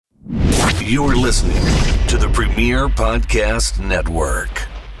You're listening to the Premier Podcast Network.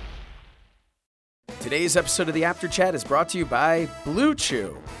 Today's episode of the After Chat is brought to you by Blue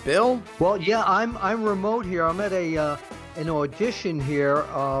Chew. Bill? Well, yeah, I'm remote here. I'm at an audition here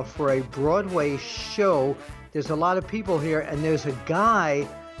for a Broadway show. There's a lot of people here, and there's a guy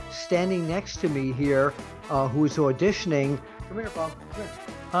standing next to me here who's auditioning. Come here, Bob. Come here.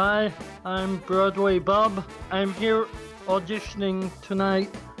 Hi, I'm Broadway Bob. I'm here auditioning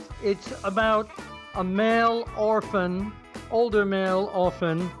tonight. It's about a male orphan, older male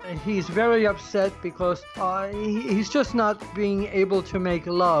orphan. He's very upset because he's just not being able to make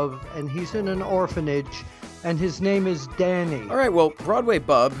love, and he's in an orphanage, and his name is Danny. All right, well, Broadway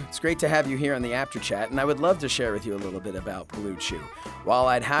Bub, it's great to have you here on the After Chat, and I would love to share with you a little bit about Blue Chew. While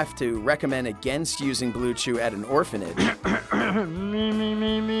I'd have to recommend against using Blue Chew at an orphanage.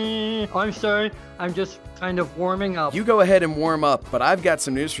 Me. I'm sorry, I'm just kind of warming up. You go ahead and warm up, but I've got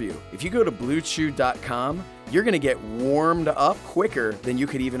some news for you. If you go to BlueChew.com, you're going to get warmed up quicker than you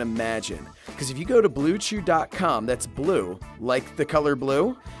could even imagine. Because if you go to BlueChew.com, that's blue, like the color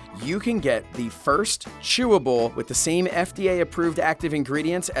blue, you can get the first chewable with the same FDA-approved active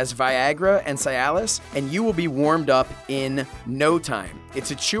ingredients as Viagra and Cialis, and you will be warmed up in no time.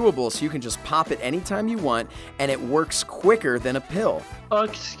 It's a chewable, so you can just pop it anytime you want, and it works quicker than a pill.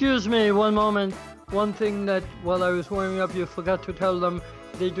 Excuse me, one moment. One thing that while I was warming up, you forgot to tell them,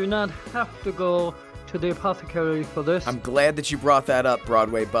 they do not have to go to the apothecary for this. I'm glad that you brought that up,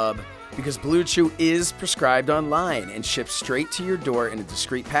 Broadway Bub, because Blue Chew is prescribed online and shipped straight to your door in a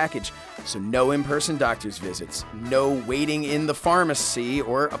discreet package. So no in-person doctor's visits, no waiting in the pharmacy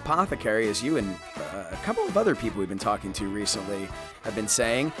or apothecary, as you and a couple of other people we've been talking to recently have been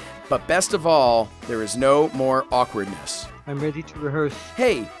saying. But best of all, there is no more awkwardness. I'm ready to rehearse.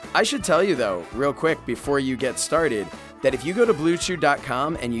 Hey, I should tell you though, real quick before you get started, that if you go to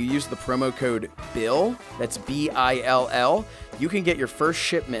BlueChew.com and you use the promo code BILL, that's BILL, you can get your first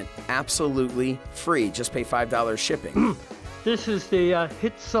shipment absolutely free. Just pay $5 shipping. This is the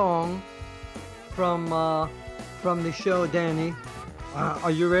hit song from the show, Danny. Are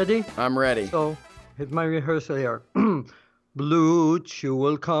you ready? I'm ready. So, hit my rehearsal here. Blue Chew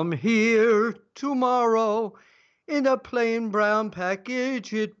will come here tomorrow. In a plain brown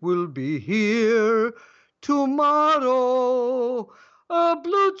package, it will be here tomorrow.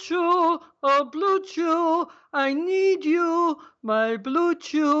 Blue Chew, I need you, my Blue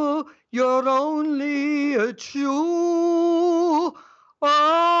Chew. You're only a chew away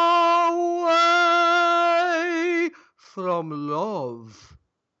from love.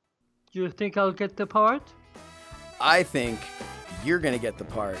 Do you think I'll get the part? I think you're going to get the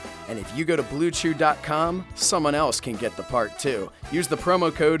part. And if you go to BlueChew.com, someone else can get the part too. Use the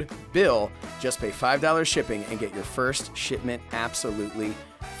promo code BILL, just pay $5 shipping and get your first shipment absolutely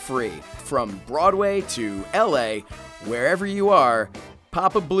free. From Broadway to LA, wherever you are,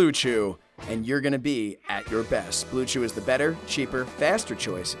 pop a Blue Chew and you're going to be at your best. Blue Chew is the better, cheaper, faster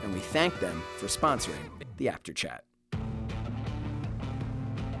choice, and we thank them for sponsoring the After Chat.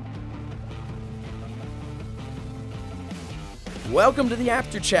 Welcome to the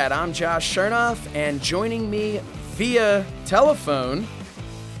After Chat. I'm Josh Chernoff, and joining me via telephone,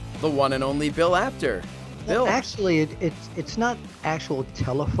 the one and only Bill Apter. Bill. Well, actually, it's not actual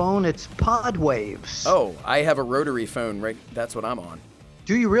telephone. It's pod waves. Oh, I have a rotary phone, right? That's what I'm on.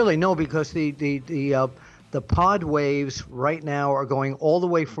 Do you really? No, because the pod waves right now are going all the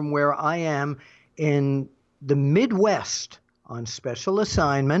way from where I am in the Midwest on special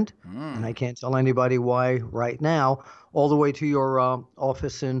assignment, and I can't tell anybody why right now, all the way to your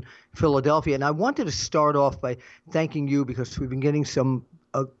office in Philadelphia. And I wanted to start off by thanking you because we've been getting some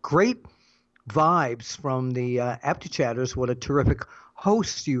great vibes from the After Chatters. What a terrific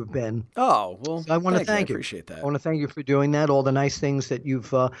host you've been. Oh, well, so I want to thank you. I appreciate that. I want to thank you for doing that, all the nice things that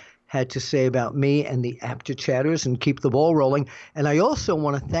you've had to say about me and the After Chatters, and keep the ball rolling. And I also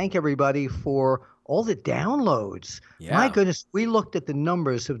want to thank everybody for all the downloads. Yeah. My goodness, we looked at the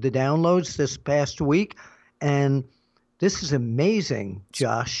numbers of the downloads this past week, and this is amazing,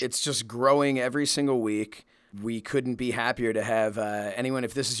 Josh. It's just growing every single week. We couldn't be happier to have anyone.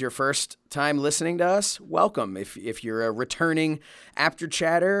 If this is your first time listening to us, welcome. If you're a returning After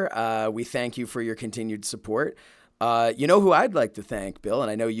Chatter, we thank you for your continued support. You know who I'd like to thank, Bill,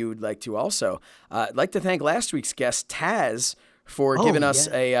 and I know you would like to also. I'd like to thank last week's guest, Taz, for giving us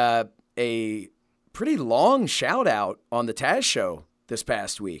a pretty long shout out on the Taz show this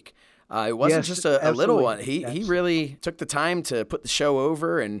past week. It wasn't just a little one. He really took the time to put the show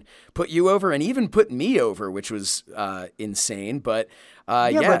over and put you over and even put me over, which was insane. But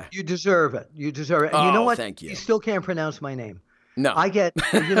but you deserve it. You deserve it. And you know what? Thank you. You still can't pronounce my name. No. I get,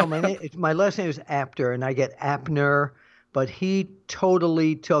 my last name is Apter, and I get Apner, but he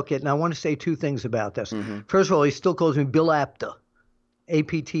totally took it. And I want to say two things about this. First of all, he still calls me Bill Apter,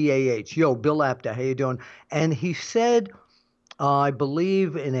 Aptah. Yo, Bill Apter, how you doing? And he said, I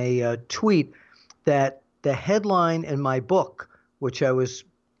believe in a tweet, that the headline in my book, which I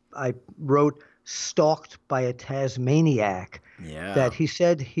wrote, Stalked by a Tasmaniac, that he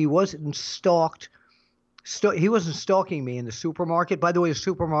said he wasn't stalked. He wasn't stalking me in the supermarket. By the way, the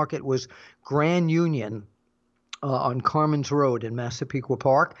supermarket was Grand Union on Carmen's Road in Massapequa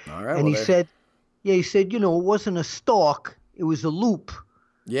Park. All right, and he said, it wasn't a stalk, it was a loop.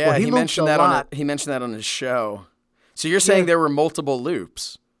 Yeah, well, he mentioned that he mentioned that on his show. So you're saying there were multiple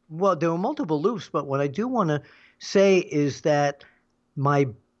loops? Well, there were multiple loops, but what I do want to say is that my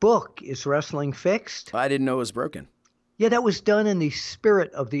book is Wrestling Fixed. I didn't know it was broken. Yeah, that was done in the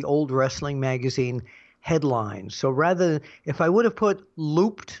spirit of the old wrestling magazine headline. So rather than, if I would have put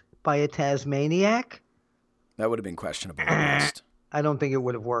Looped by a Tasmaniac, that would have been questionable at best. I don't think it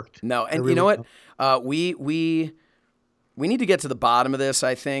would have worked. No, and you know what? We need to get to the bottom of this,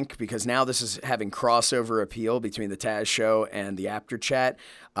 I think, because now this is having crossover appeal between the Taz show and the After Chat,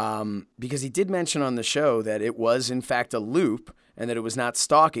 because he did mention on the show that it was, in fact, a loop and that it was not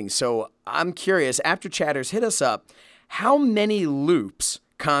stalking. So I'm curious, After Chatters, hit us up. How many loops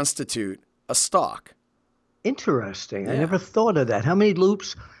constitute a stalk? Interesting. I never thought of that. How many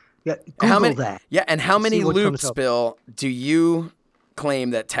loops? Yeah, Google that. Yeah, and how many loops, Bill, do you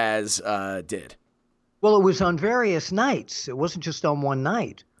claim that Taz did? Well, it was on various nights. It wasn't just on one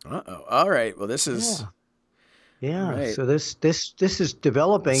night. Uh-oh. All right. Well, this is... Yeah. Right. So this is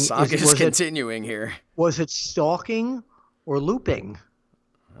developing. The saga is continuing here. Was it stalking or looping?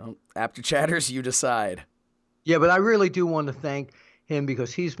 Well, After Chatters, you decide. Yeah, but I really do want to thank him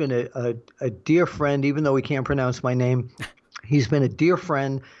because he's been a dear friend, even though he can't pronounce my name. He's been a dear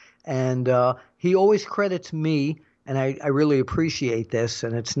friend, and he always credits me, and I really appreciate this,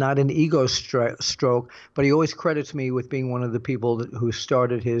 and it's not an ego stroke, but he always credits me with being one of the people who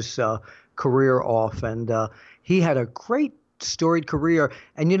started his career off, and he had a great storied career.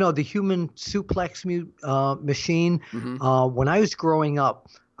 And, the human suplex machine, when I was growing up,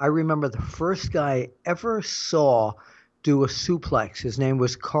 I remember the first guy I ever saw do a suplex. His name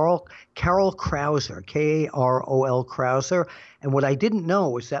was Carol Krauser, Karol Krauser. And what I didn't know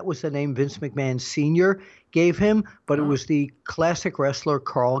was that was the name Vince McMahon Sr. gave him, but it was the classic wrestler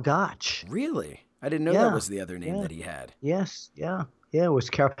Karl Gotch. Really? I didn't know that was the other name that he had. Yes, yeah. Yeah, it was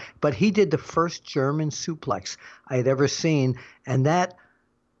Carol. But he did the first German suplex I had ever seen, and that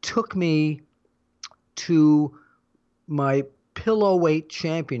took me to my pillow weight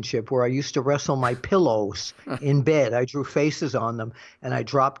championship where I used to wrestle my pillows in bed. I drew faces on them and I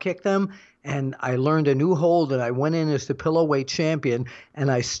drop kicked them, and I learned a new hold, and I went in as the pillow weight champion, and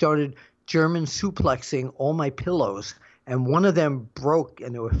I started German suplexing all my pillows, and one of them broke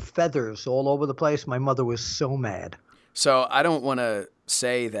and there were feathers all over the place. My mother was so mad. So I don't want to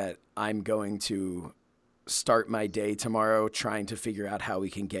say that I'm going to start my day tomorrow trying to figure out how we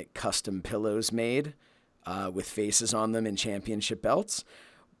can get custom pillows made with faces on them and championship belts.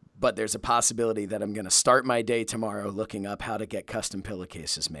 But there's a possibility that I'm going to start my day tomorrow looking up how to get custom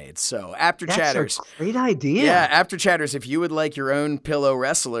pillowcases made. So After Chatters. That's a great idea. Yeah, After Chatters, if you would like your own pillow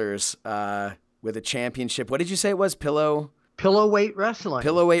wrestlers with a championship, what did you say it was? Pillowweight wrestling.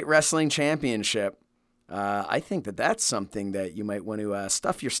 Pillowweight wrestling championship. I think that's something that you might want to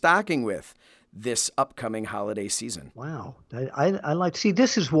stuff your stocking with this upcoming holiday season. Wow. I like to see,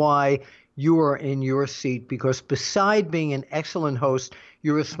 this is why you are in your seat, because beside being an excellent host,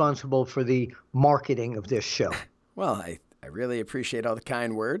 you're responsible for the marketing of this show. Well, I really appreciate all the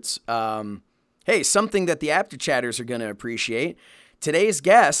kind words. Hey, something that the After Chatters are going to appreciate. Today's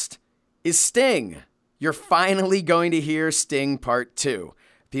guest is Sting. You're finally going to hear Sting Part 2.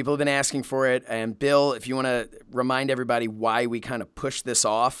 People have been asking for it. And Bill, if you want to remind everybody why we kind of pushed this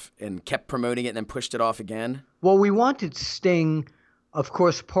off and kept promoting it and then pushed it off again. Well, we wanted Sting, of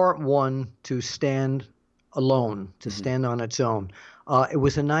course, Part 1 to stand alone, to stand on its own. It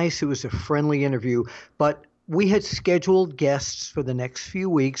was a friendly interview, but we had scheduled guests for the next few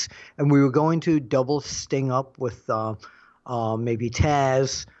weeks, and we were going to double Sting up with maybe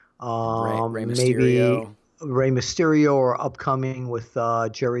Taz, Rey Mysterio. maybe Rey Mysterio, or upcoming with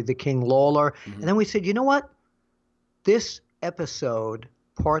Jerry the King Lawler. And then we said, you know what? This episode,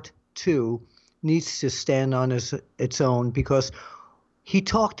 Part 2, needs to stand on its own, because he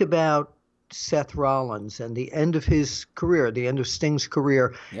talked about Seth Rollins and the end of his career, the end of Sting's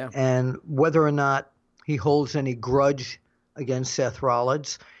career, and whether or not he holds any grudge against Seth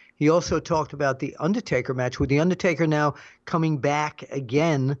Rollins. He also talked about the Undertaker match, with the Undertaker now coming back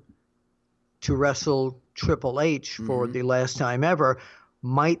again to wrestle Triple H for the last time ever.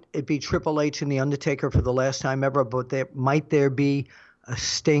 Might it be Triple H and the Undertaker for the last time ever? But might there be a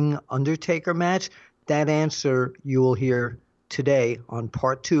Sting Undertaker match? That answer you will hear today on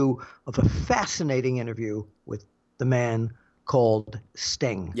part 2 of a fascinating interview with the man called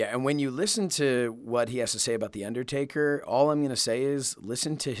Sting. Yeah, and when you listen to what he has to say about The Undertaker, all I'm going to say is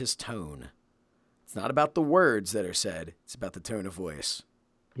listen to his tone. It's not about the words that are said. It's about the tone of voice.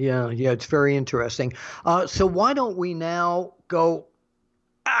 Yeah, it's very interesting. So why don't we now go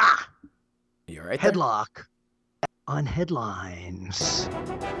You all right there? headlock on headlines.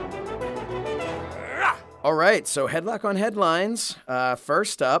 All right, so headlock on headlines.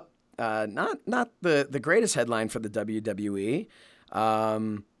 First up, not the greatest headline for the WWE.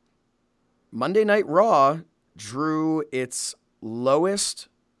 Monday Night Raw drew its lowest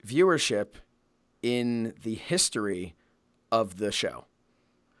viewership in the history of the show.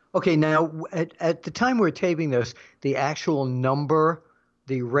 Okay, now at the time we're taping this, the actual number,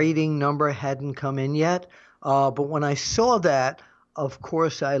 the rating number hadn't come in yet. But when I saw that, of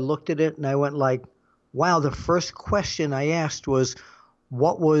course, I looked at it and I went like, wow, the first question I asked was,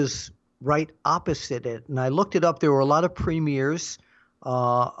 what was right opposite it? And I looked it up. There were a lot of premieres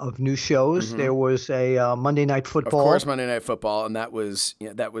of new shows. There was a Monday Night Football. Of course, Monday Night Football, and that was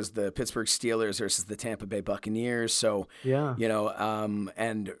the Pittsburgh Steelers versus the Tampa Bay Buccaneers. So, Yeah.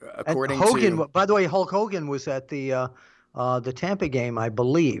 and according and Hogan, to... by the way, Hulk Hogan was at the Tampa game, I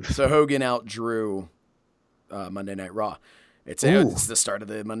believe. So Hogan outdrew Monday Night Raw. It's the start of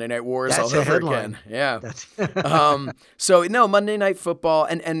the Monday Night Wars That's all a over headline. again. Yeah. That's So no, Monday Night Football,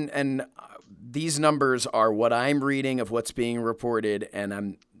 and these numbers are what I'm reading of what's being reported,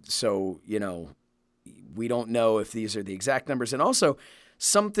 and we don't know if these are the exact numbers. And also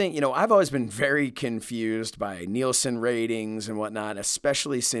something, I've always been very confused by Nielsen ratings and whatnot,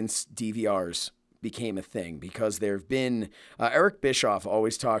 especially since DVRs became a thing, because there have been Eric Bischoff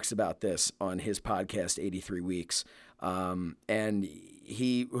always talks about this on his podcast 83 Weeks. And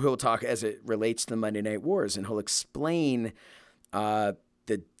he'll talk as it relates to the Monday Night Wars, and he'll explain the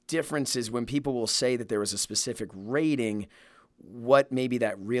differences when people will say that there was a specific rating, what maybe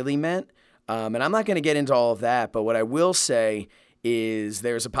that really meant. And I'm not going to get into all of that, but what I will say is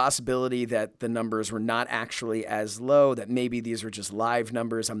there's a possibility that the numbers were not actually as low, that maybe these were just live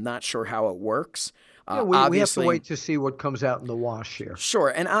numbers. I'm not sure how it works. we have to wait to see what comes out in the wash here. Sure.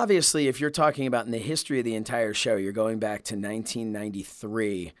 And obviously, if you're talking about in the history of the entire show, you're going back to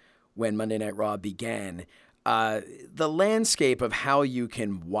 1993 when Monday Night Raw began. The landscape of how you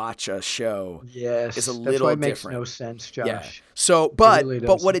can watch a show is a little that's why it different. makes no sense, Josh. Yeah. So, but really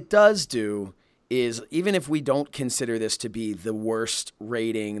what doesn't. it does do is, even if we don't consider this to be the worst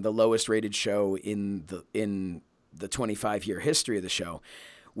rating, the lowest rated show in the 25-year history of the show,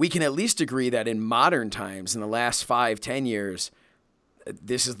 we can at least agree that in modern times, in the last 5-10 years,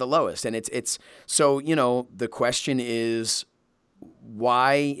 this is the lowest. And it's so, the question is,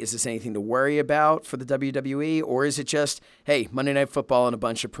 why is this anything to worry about for the WWE, or is it just, hey, Monday Night Football and a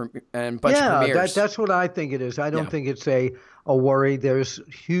bunch of premieres? Yeah, that's what I think it is. I don't think it's a worry. There's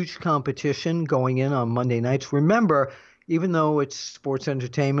huge competition going in on Monday nights. Remember, even though it's sports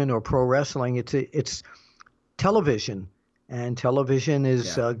entertainment or pro wrestling, it's television, and television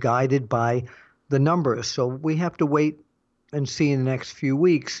is guided by the numbers. So we have to wait and see in the next few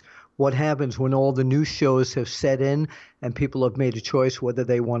weeks what happens when all the new shows have set in and people have made a choice whether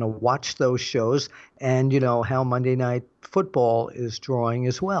they want to watch those shows, and how Monday Night Football is drawing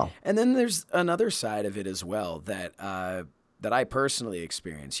as well. And then there's another side of it as well that I personally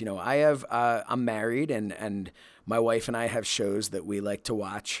experience. I'm married, and my wife and I have shows that we like to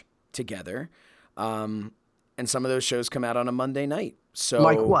watch together. And some of those shows come out on a Monday night. So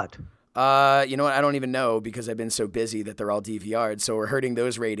Like what? You know what? I don't even know, because I've been so busy that they're all DVR'd. So we're hurting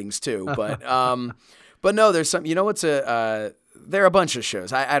those ratings too. But no, there's some. There are a bunch of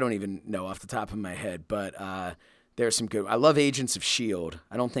shows. I don't even know off the top of my head, but there's some good. I love Agents of S.H.I.E.L.D.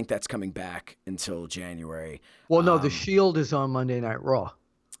 I don't think that's coming back until January. Well, no, the Shield is on Monday Night Raw.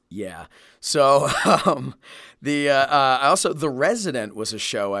 Yeah. So The Resident was a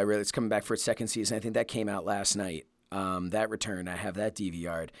show it's coming back for its second season. I think that came out last night. That returned. I have that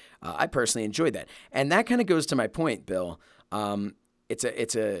DVR'd. I personally enjoyed that, and that kind of goes to my point, Bill. It's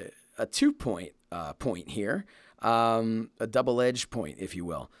a 2-point point here, a double-edged point, if you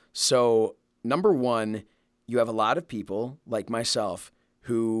will. So number one, you have a lot of people like myself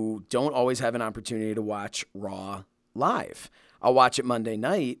who don't always have an opportunity to watch Raw live. I'll watch it Monday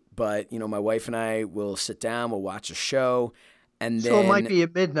night, but my wife and I will sit down, we'll watch a show, And So then it might be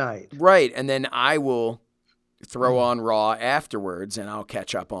at midnight. right, and then I will throw on Raw afterwards, and I'll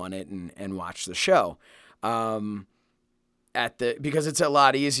catch up on it and watch the show. Because it's a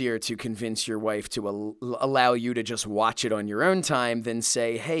lot easier to convince your wife to allow you to just watch it on your own time than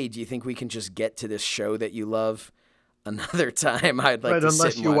say, hey, do you think we can just get to this show that you love another time? I'd like to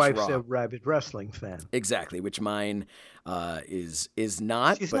sit and your watch wife's Raw. a rabid wrestling fan. Exactly, which mine is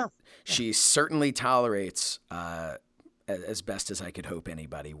not, She's but not. she certainly tolerates as best as I could hope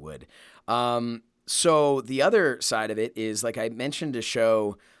anybody would. So the other side of it is, like I mentioned, a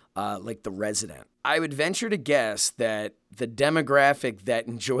show like The Resident. I would venture to guess that the demographic that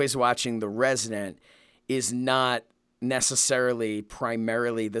enjoys watching The Resident is not necessarily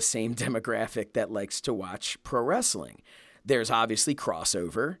primarily the same demographic that likes to watch pro wrestling. There's obviously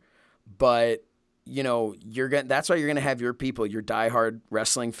crossover, but that's why you're going to have your people, your diehard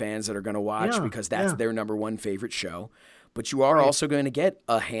wrestling fans that are going to watch because that's their number one favorite show. But you are also going to get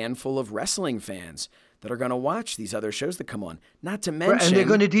a handful of wrestling fans that are going to watch these other shows that come on. Not to mention, and they're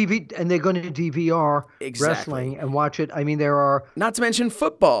going to DVR Exactly. wrestling and watch it. I mean, there are not to mention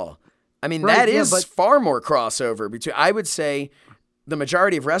football. I mean, Right, that yeah, is but- far more crossover between. I would say the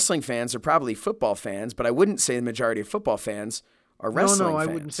majority of wrestling fans are probably football fans, but I wouldn't say the majority of football fans are wrestling no, I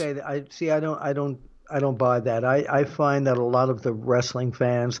fans. wouldn't say that. I don't buy that. I find that a lot of the wrestling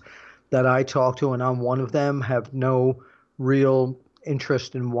fans that I talk to, and I'm one of them, have no real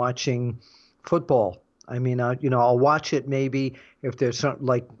interest in watching football. I mean, I'll watch it maybe if there's something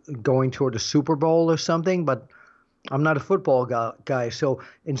like going toward a Super Bowl or something, but I'm not a football guy. So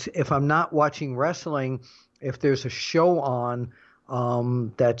if I'm not watching wrestling, if there's a show on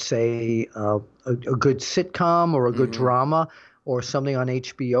that's a good sitcom or a good drama or something on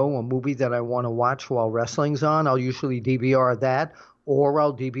HBO, a movie that I want to watch while wrestling's on, I'll usually DVR that, or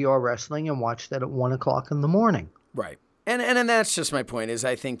I'll DVR wrestling and watch that at 1 o'clock in the morning. Right. And that's just my point. Is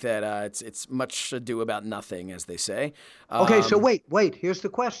I think that it's much ado about nothing, as they say. Okay, so wait. Here's the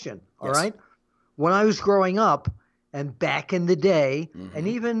question. All Yes. right. When I was growing up, and back in the day, and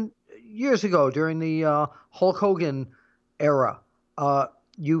even years ago during the Hulk Hogan era,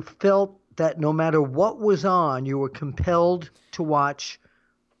 you felt that no matter what was on, you were compelled to watch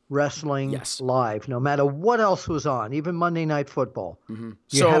wrestling live, no matter what else was on, even Monday Night Football.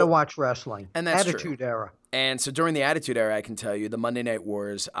 You had to watch wrestling. And that's Attitude true. Era. And so during the Attitude Era, I can tell you, the Monday Night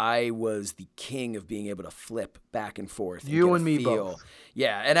Wars, I was the king of being able to flip back and forth. You get a and me feel. both.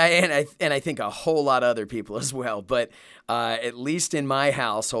 Yeah, and I think a whole lot of other people as well. But at least in my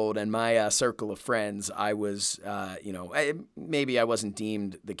household and my circle of friends, I was, maybe I wasn't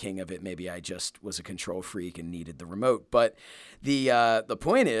deemed the king of it. Maybe I just was a control freak and needed the remote. But the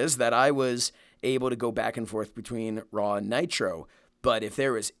point is that I was able to go back and forth between Raw and Nitro. But if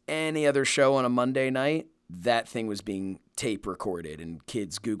there was any other show on a Monday night, that thing was being tape recorded, and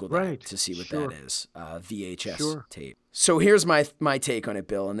kids Googled that to see what that is, VHS tape. So here's my take on it,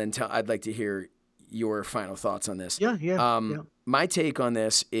 Bill, and then I'd like to hear your final thoughts on this. Yeah. My take on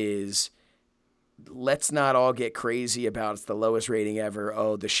this is, let's not all get crazy about it's the lowest rating ever.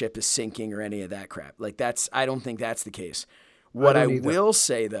 Oh, the ship is sinking or any of that crap. I don't think that's the case. What I will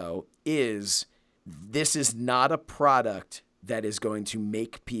say, though, is this is not a product that is going to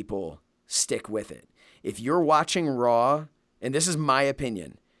make people stick with it. If you're watching Raw, and this is my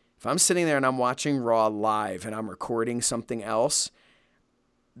opinion, if I'm sitting there and I'm watching Raw live and I'm recording something else,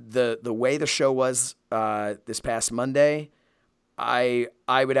 the way the show was this past Monday, I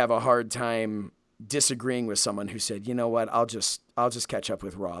would have a hard time disagreeing with someone who said, you know what, I'll just catch up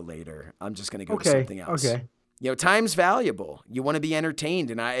with Raw later. I'm just going to go to something else. Okay. Time's valuable. You want to be entertained,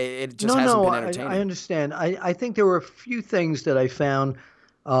 and it just hasn't been entertaining. I understand. I think there were a few things that I found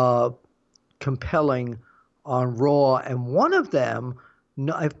compelling on Raw, and one of them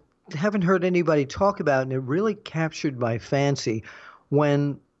I haven't heard anybody talk about, and it really captured my fancy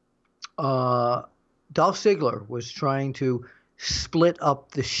when Dolph Ziggler was trying to split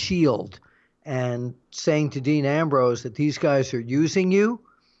up the Shield and saying to Dean Ambrose that these guys are using you.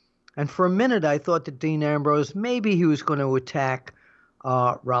 And for a minute, I thought that Dean Ambrose, maybe he was going to attack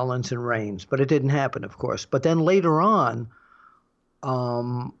Rollins and Reigns, but it didn't happen, of course. But then later on,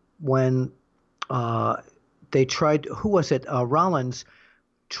 when they tried, who was it? Rollins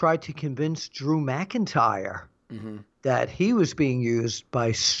tried to convince Drew McIntyre that he was being used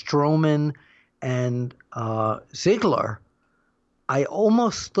by Strowman and Ziggler. I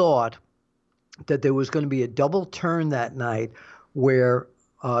almost thought that there was going to be a double turn that night where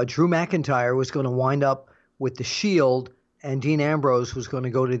Drew McIntyre was going to wind up with the Shield and Dean Ambrose was going to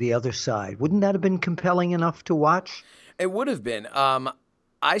go to the other side. Wouldn't that have been compelling enough to watch? It would have been.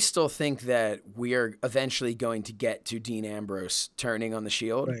 I still think that we are eventually going to get to Dean Ambrose turning on the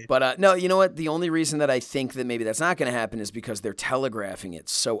Shield. Right. But no, you know what? The only reason that I think that maybe that's not going to happen is because they're telegraphing it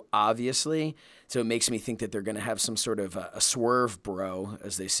so obviously. So it makes me think that they're going to have some sort of a swerve, bro,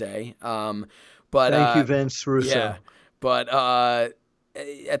 as they say. But Thank you, Vince Russo. Yeah. But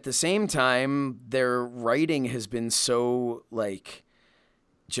at the same time, their writing has been so like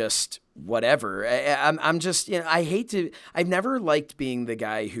just whatever. I'm just, I've never liked being the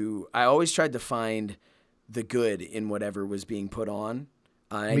guy who, I always tried to find the good in whatever was being put on.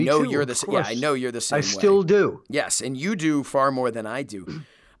 I know you're the same. Yeah, I know you're the same way. I still do. Yes, and you do far more than I do.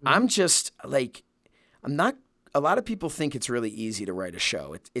 I'm just like, I'm not. A lot of people think it's really easy to write a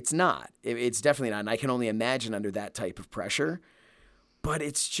show. It's not. It's definitely not. And I can only imagine under that type of pressure. But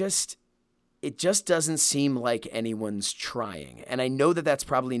it just doesn't seem like anyone's trying. And I know that that's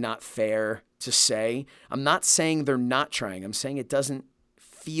probably not fair to say. I'm not saying they're not trying. I'm saying it doesn't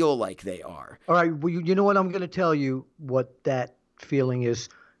feel like they are. All right. Well, you know what? I'm going to tell you what that feeling is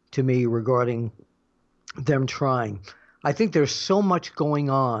to me regarding them trying. I think there's so much going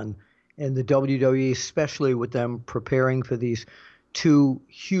on in the WWE, especially with them preparing for these two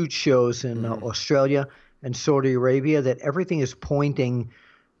huge shows in Australia and Saudi Arabia, that everything is pointing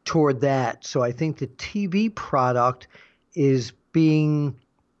toward that. So I think the TV product is being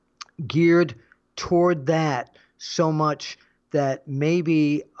geared toward that so much that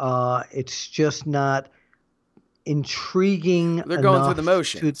maybe it's just not intriguing. They're going through the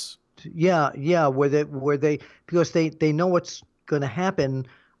motions. Where they because they know what's going to happen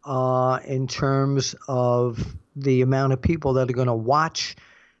in terms of the amount of people that are going to watch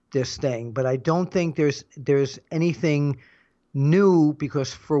this thing. But I don't think there's anything new,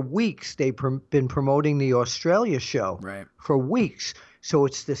 because for weeks they've been promoting the Australia show. Right. For weeks. So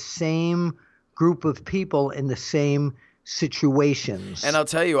it's the same group of people in the same situations. And I'll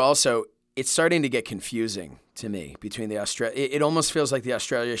tell you also, it's starting to get confusing to me between the Australia. It almost feels like the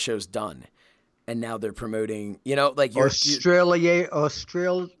Australia show's done. And now they're promoting, like Australia,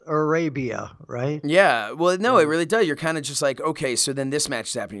 Arabia, right? Yeah. Well, no, it really does. You're kind of just like, okay, so then this match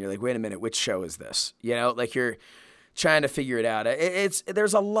is happening. You're like, wait a minute, which show is this? Like you're trying to figure it out.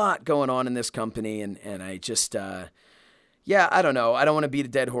 There's a lot going on in this company, and I just, I don't know. I don't want to beat a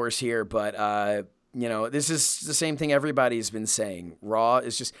dead horse here, but this is the same thing everybody's been saying. Raw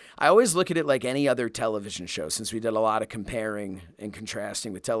is just, I always look at it like any other television show, since we did a lot of comparing and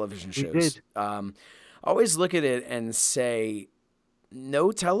contrasting with television shows. We did. Always look at it and say,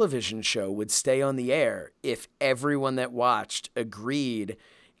 no television show would stay on the air if everyone that watched agreed,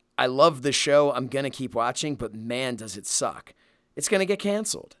 I love the show, I'm going to keep watching, but man, does it suck. It's going to get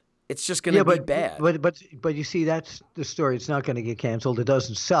canceled. It's just going to be bad. But you see, that's the story. It's not going to get canceled. It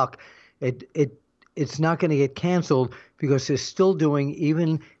doesn't suck. It's not going to get canceled because they're still doing,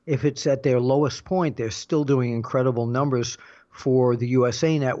 even if it's at their lowest point, they're still doing incredible numbers for the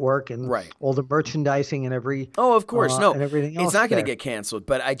USA Network and all the merchandising and of course, no, and everything else. It's not going to get canceled,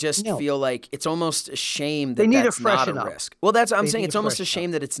 but I just feel like it's almost a shame that they need that's to not a up. risk. Well, that's what I'm saying. It's almost a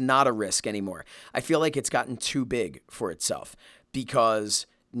shame that it's not a risk anymore. I feel like it's gotten too big for itself because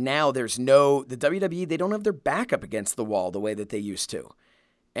now the WWE, they don't have their back up against the wall the way that they used to.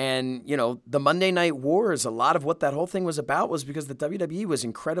 And, the Monday Night Wars, a lot of what that whole thing was about was because the WWE was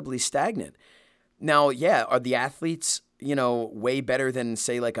incredibly stagnant. Now, are the athletes, way better than,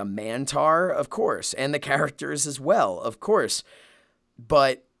 say, like a Mantar? Of course. And the characters as well, of course.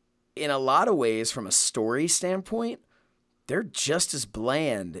 But in a lot of ways, from a story standpoint, they're just as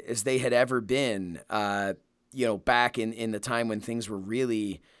bland as they had ever been, back in the time when things were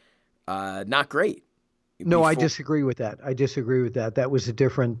really not great. No, I disagree with that. That was a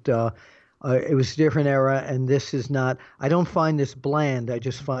different, it was a different era, and this is not. I don't find this bland. I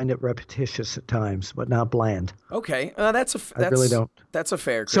just find it repetitious at times, but not bland. Okay, I really don't. That's a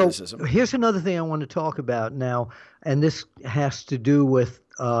fair criticism. So here's another thing I want to talk about now, and this has to do with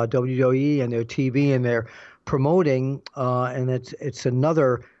WWE and their TV and their promoting, and it's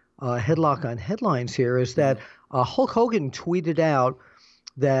another headlock on headlines here, is that Hulk Hogan tweeted out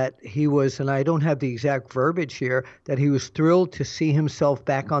that he was, and I don't have the exact verbiage here, that he was thrilled to see himself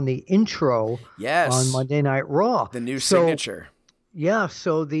back on the intro on Monday Night Raw. The new signature. Yeah,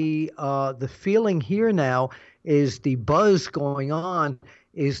 so the feeling here now is, the buzz going on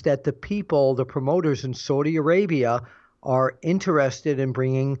is that the promoters in Saudi Arabia are interested in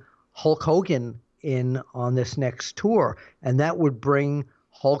bringing Hulk Hogan in on this next tour, and that would bring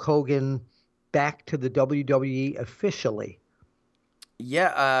Hulk Hogan back to the WWE officially.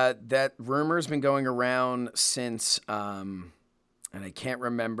 Yeah, that rumor's been going around since, and I can't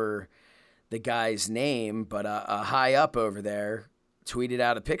remember the guy's name, but a high up over there tweeted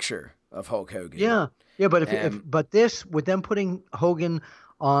out a picture of Hulk Hogan. Yeah, but but this with them putting Hogan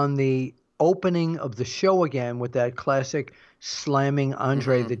on the opening of the show again with that classic slamming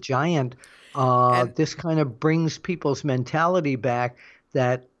Andre the Giant, this kind of brings people's mentality back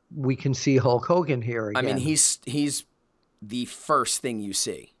that we can see Hulk Hogan here again. I mean, he's the first thing you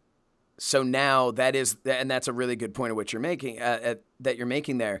see. So now that's a really good point of what you're making, that you're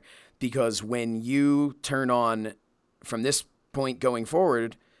making there, because when you turn on, from this point going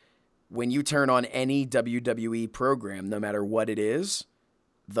forward, when you turn on any WWE program, no matter what it is,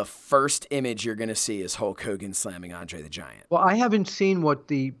 the first image you're going to see is Hulk Hogan slamming Andre the Giant. Well, I haven't seen what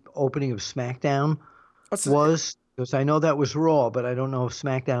the opening of SmackDown was, because I know that was Raw, but I don't know if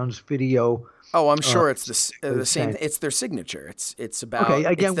SmackDown's video. Oh, I'm sure it's the same. It's their signature. It's about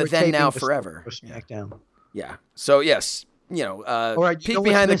again, it's the then now forever. SmackDown. Yeah. So yes, all right, peek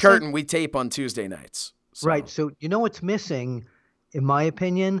behind the curtain. We tape on Tuesday nights. So. Right. So you know what's missing, in my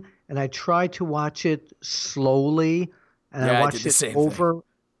opinion, and I tried to watch it slowly, and I watched it over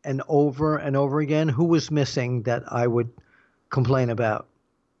and over and over again. Who was missing that I would complain about?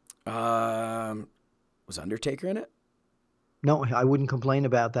 Was Undertaker in it? No, I wouldn't complain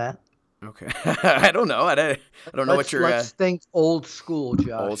about that. Okay. I don't know. I don't know what you're... Let's think old school,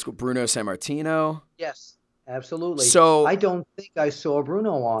 Josh. Old school. Bruno Sammartino. Yes, absolutely. So I don't think I saw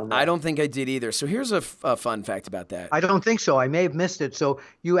Bruno on that. I don't think I did either. So here's a fun fact about that. I don't think so. I may have missed it. So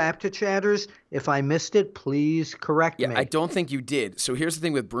you Apter Chatters, if I missed it, please correct me. I don't think you did. So here's the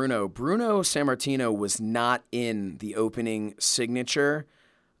thing with Bruno. Bruno Sammartino was not in the opening signature,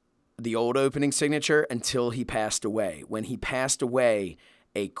 the old opening signature, until he passed away. When he passed away,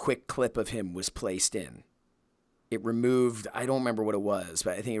 a quick clip of him was placed in. It removed, I don't remember what it was,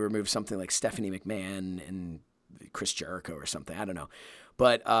 but I think it removed something like Stephanie McMahon and Chris Jericho or something. I don't know.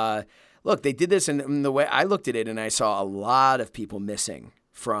 But look, they did this, and the way I looked at it, and I saw a lot of people missing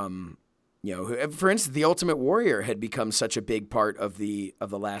from, for instance, the Ultimate Warrior had become such a big part of the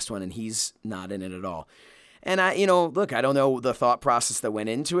last one, and he's not in it at all. And look, I don't know the thought process that went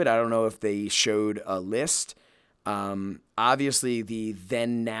into it. I don't know if they showed a list. Obviously the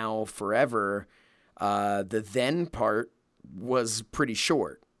then, now, forever, the then part was pretty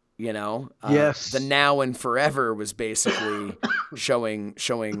short, Yes. The now and forever was basically showing,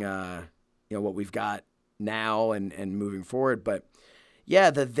 what we've got now and moving forward. But yeah,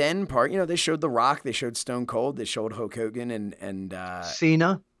 the then part, they showed The Rock, they showed Stone Cold, they showed Hulk Hogan and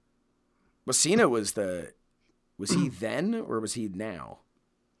Cena. Well, Cena was he then or was he now?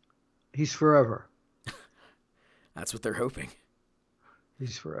 He's forever. That's what they're hoping.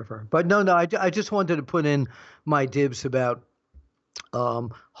 He's forever. But no, I just wanted to put in my dibs about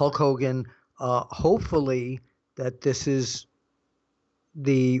Hulk Hogan. Hopefully that this is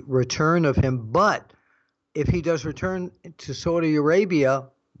the return of him. But if he does return to Saudi Arabia,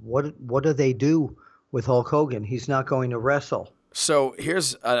 what do they do with Hulk Hogan? He's not going to wrestle. So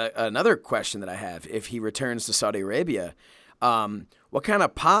here's another question that I have. If he returns to Saudi Arabia, what kind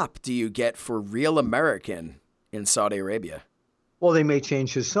of pop do you get for Real American in Saudi Arabia? Well, they may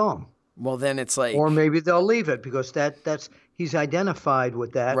change his song. Well, then it's like... Or maybe they'll leave it because that's he's identified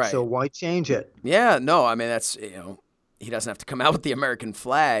with that, right. So why change it? Yeah, no, I mean, that's, he doesn't have to come out with the American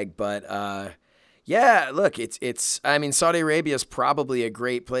flag, but, yeah, look, it's I mean, Saudi Arabia is probably a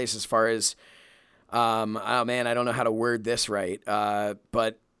great place as far as, oh man, I don't know how to word this right,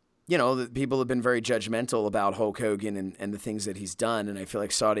 but, people have been very judgmental about Hulk Hogan and the things that he's done, and I feel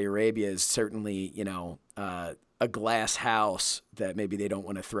like Saudi Arabia is certainly, a glass house that maybe they don't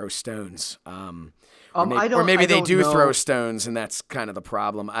want to throw stones. Or maybe they do throw stones, and that's kind of the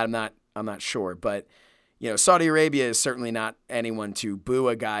problem. I'm not sure, but Saudi Arabia is certainly not anyone to boo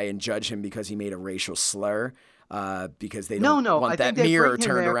a guy and judge him because he made a racial slur. Because they don't want that mirror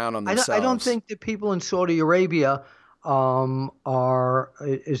turned around on themselves. I don't think that people in Saudi Arabia I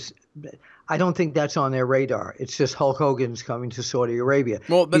don't think that's on their radar. It's just Hulk Hogan's coming to Saudi Arabia.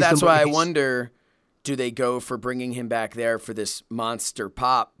 Well, but that's why I wonder, do they go for bringing him back there for this monster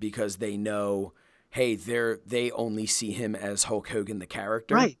pop because they know, hey, they only see him as Hulk Hogan the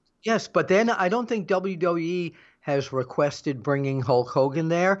character? Right. Yes, but then I don't think WWE has requested bringing Hulk Hogan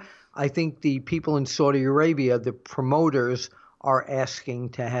there. I think the people in Saudi Arabia, the promoters, are asking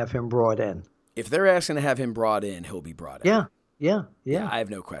to have him brought in. If they're asking to have him brought in, he'll be brought in. Yeah. I have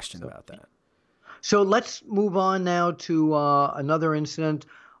no question about that. So let's move on now to another incident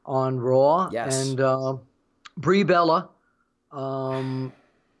on Raw. Yes. And Brie Bella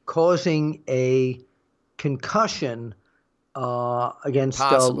causing a concussion against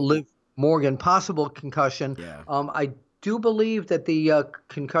Liv Morgan, possible concussion. Yeah. I do believe that the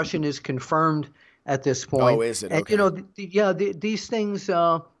concussion is confirmed at this point. Oh, is it? And Okay. you know, these things,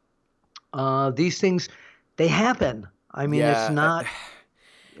 they happen. I mean, it's Yeah, not.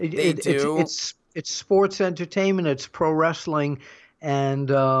 they do. It's sports entertainment. It's pro wrestling, and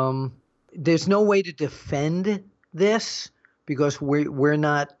there's no way to defend this because we're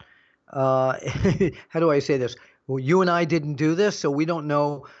not. How do I say this? Well, you and I didn't do this, so we don't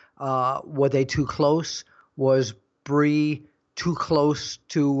know. Were they too close? Was Bree too close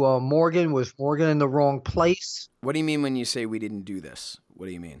to Morgan? Was Morgan in the wrong place? What do you mean when you say we didn't do this? What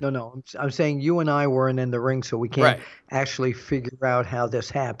do you mean? No. I'm saying you and I weren't in the ring, so we can't Right. actually figure out how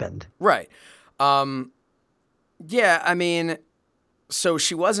this happened. Right. Yeah, I mean, so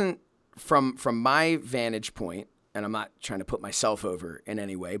she wasn't from my vantage point, and I'm not trying to put myself over in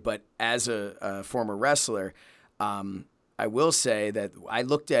any way, but as a former wrestler, I will say that I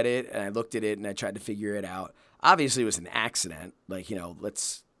looked at it and I tried to figure it out. Obviously, it was an accident. Like,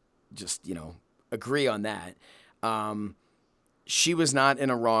 let's just, agree on that. She was not in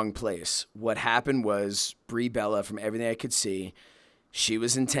a wrong place. What happened was Brie Bella, from everything I could see, she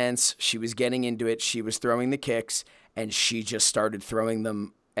was intense. She was getting into it. She was throwing the kicks, and she just started throwing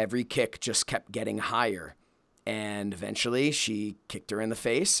them. Every kick just kept getting higher. And eventually she kicked her in the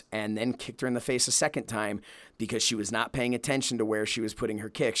face and then kicked her in the face a second time because she was not paying attention to where she was putting her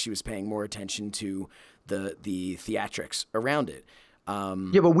kicks. She was paying more attention to the theatrics around it.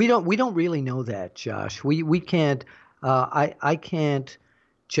 Yeah, but we don't really know that, Josh. We can't. I can't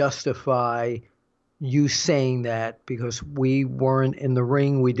justify you saying that because we weren't in the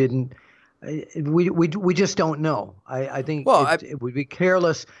ring. We didn't. We just don't know. I think it would be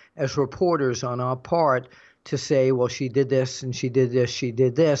careless as reporters on our part to say, well, she did this and she did this, she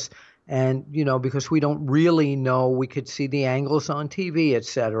did this. And, because we don't really know, we could see the angles on TV, et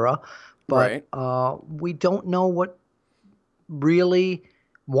cetera. But Right. We don't know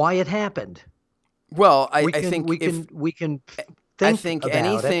why it happened. Well, I We think think about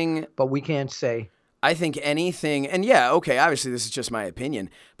anything, it, but we can't say. I think anything, and yeah, okay, obviously this is just my opinion,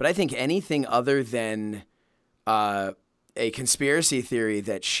 but I think anything other than a conspiracy theory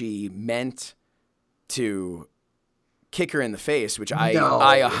that she meant to kick her in the face, which I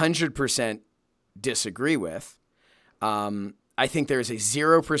 100% disagree with. I think there's a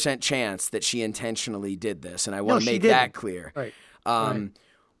 0% chance that she intentionally did this, and I want to make that clear. Right.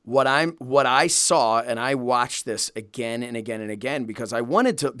 What I saw, and I watched this again and again and again because I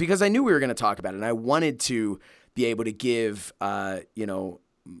knew we were going to talk about it, and I wanted to be able to give, my,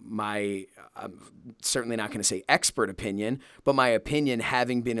 I'm certainly not going to say expert opinion, but my opinion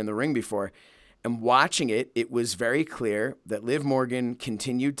having been in the ring before. And watching it, it was very clear that Liv Morgan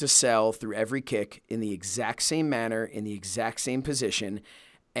continued to sell through every kick in the exact same manner, in the exact same position.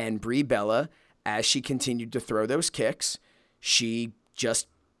 And Brie Bella, as she continued to throw those kicks, she just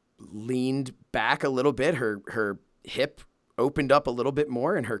leaned back a little bit. Her hip opened up a little bit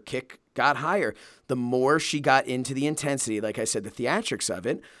more and her kick got higher. The more she got into the intensity, like I said, the theatrics of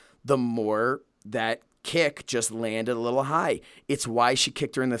it, the more that kick just landed a little high. It's why she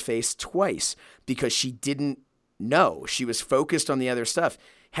kicked her in the face twice, because she didn't know. She was focused on the other stuff.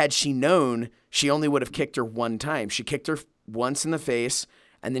 Had she known, she only would have kicked her one time. She kicked her once in the face,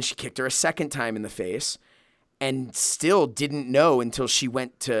 and then she kicked her a second time in the face, and still didn't know until she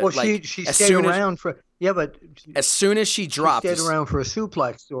went to, Well, she stayed around as soon as she dropped. She stayed around for a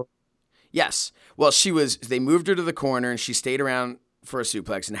suplex. Yes. Well, they moved her to the corner, and she stayed around for a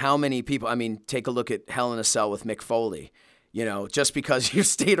suplex. And how many people, take a look at Hell in a Cell with Mick Foley. Just because you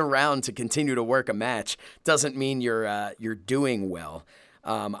stayed around to continue to work a match doesn't mean you're doing well.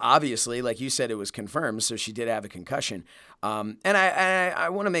 Obviously, like you said, it was confirmed, so she did have a concussion. And I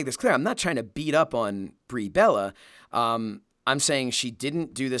want to make this clear. I'm not trying to beat up on Brie Bella. I'm saying she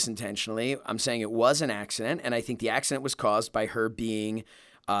didn't do this intentionally. I'm saying it was an accident, and I think the accident was caused by her being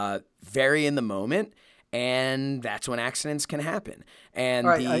very in the moment. And that's when accidents can happen. And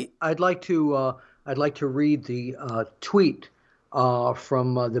all right, I'd like to read the tweet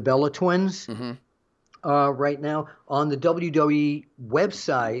from the Bella Twins right now on the WWE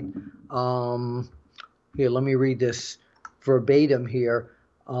website. Here, let me read this verbatim here.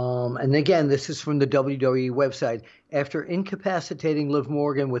 And again, this is from the WWE website. After incapacitating Liv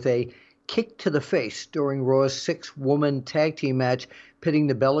Morgan with a kick to the face during Raw's 6-woman tag team match pitting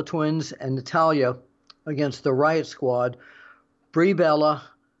the Bella Twins and Natalya against the Riot Squad, Brie Bella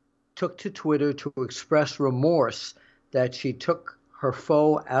took to Twitter to express remorse that she took her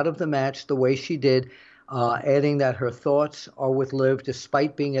foe out of the match the way she did, adding that her thoughts are with Liv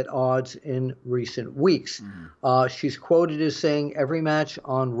despite being at odds in recent weeks. She's quoted as saying, "Every match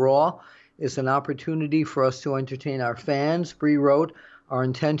on Raw is an opportunity for us to entertain our fans," Brie wrote. Our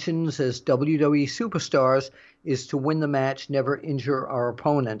intentions as WWE superstars is to win the match, never injure our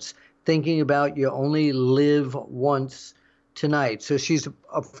opponents. Thinking about you only live once tonight. So she's,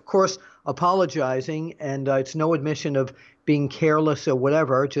 of course, apologizing, and it's no admission of being careless or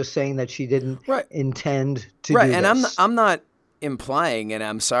whatever, just saying that she didn't intend to do this. And I'm not implying, and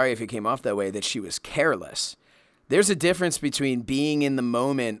I'm sorry if it came off that way, that she was careless. There's a difference between being in the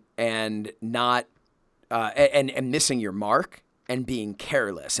moment and not and missing your mark and being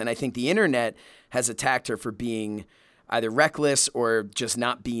careless. And I think the internet has attacked her for being either reckless or just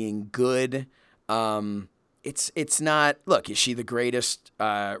not being good. It's not, look, is she the greatest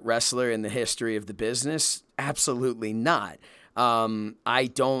wrestler in the history of the business? Absolutely not. I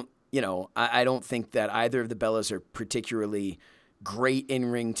don't think that either of the Bellas are particularly great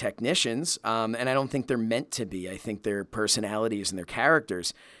in-ring technicians, and I don't think they're meant to be. I think their personalities and their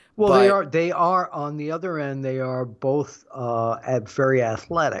characters. Well, they are on the other end. They are both very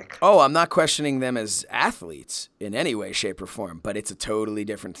athletic. Oh, I'm not questioning them as athletes in any way, shape, or form, but it's a totally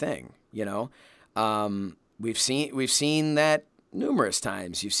different thing. We've seen that numerous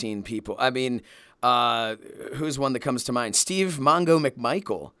times. You've seen people. I mean, who's one that comes to mind? Steve Mongo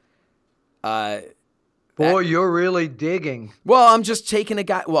McMichael. Boy, you're really digging. Well, I'm just taking a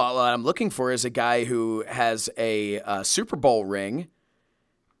guy. Well, what I'm looking for is a guy who has a Super Bowl ring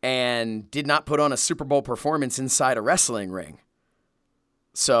and did not put on a Super Bowl performance inside a wrestling ring.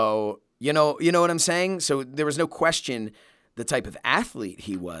 So, you know what I'm saying? So there was no question the type of athlete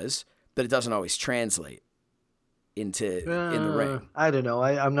he was, but it doesn't always translate in the ring. I don't know.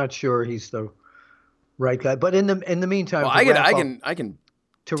 I'm not sure he's the right guy. But in the meantime, well, I can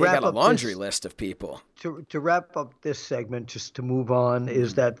take out a laundry list of people. To wrap up this segment, just to move on,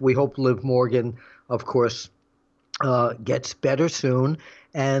 is that we hope Liv Morgan, of course, gets better soon,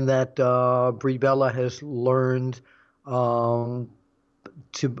 and that Brie Bella has learned to,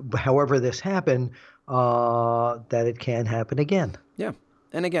 however this happened, that it can happen again. Yeah.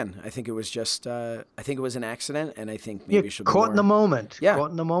 And again, I think it was just, I think it was an accident, and I think maybe she'll be caught in the moment. Yeah.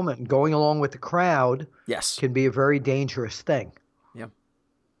 Caught in the moment. And going along with the crowd can be a very dangerous thing. Yeah.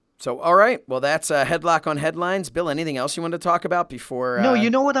 So, all right. Well, that's Headlock on Headlines. Bill, anything else you want to talk about before? No, you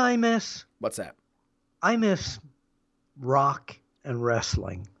know what I miss? What's that? I miss rock and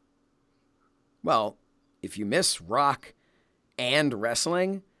wrestling. Well, if you miss rock and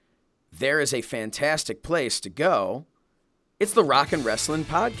wrestling, there is a fantastic place to go. It's the Rock and Wrestling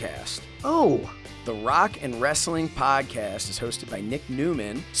Podcast. Oh. The Rock and Wrestling Podcast is hosted by Nick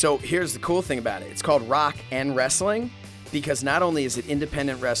Newman. So here's the cool thing about it. It's called Rock and Wrestling because not only is it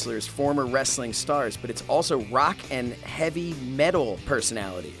independent wrestlers, former wrestling stars, but it's also rock and heavy metal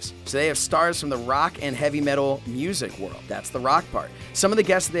personalities. So they have stars from the rock and heavy metal music world. That's the rock part. Some of the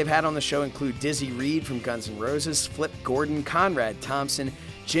guests that they've had on the show include Dizzy Reed from Guns N' Roses, Flip Gordon, Conrad Thompson,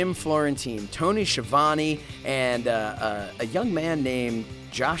 Jim Florentine, Tony Schiavone, and a young man named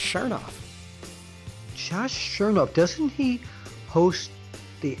Josh Chernoff. Josh Chernoff, doesn't he host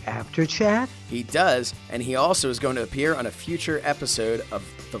the After Chat? He does, and he also is going to appear on a future episode of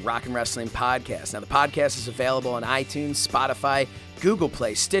the Rock and Wrestling Podcast. Now, the podcast is available on iTunes, Spotify, Google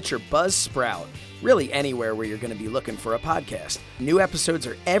Play, Stitcher, Buzzsprout, really anywhere where you're going to be looking for a podcast. New episodes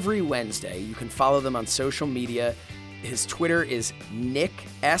are every Wednesday. You can follow them on social media. His Twitter is Nick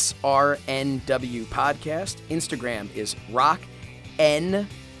SRNW Podcast. Instagram is Rock N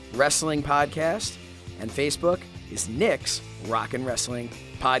Wrestling Podcast. And Facebook is Nick's Rock and Wrestling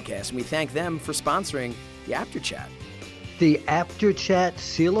Podcast. And we thank them for sponsoring the After Chat. The After Chat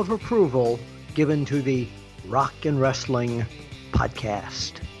seal of approval given to the Rock and Wrestling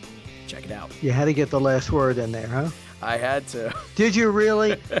Podcast. Check it out. You had to get the last word in there, huh? I had to. Did you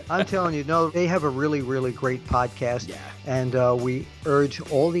really? I'm telling you, no, they have a really, really great podcast. Yeah. And we urge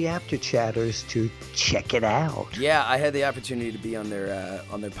all the After Chatters to check it out. Yeah, I had the opportunity to be on their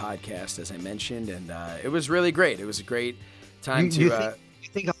podcast, as I mentioned, and it was really great. It was a great time you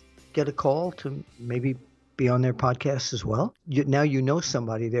think I'll get a call to maybe be on their podcast as well? Now you know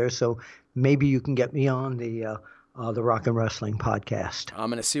somebody there, so maybe you can get me on the Rock and Wrestling Podcast. I'm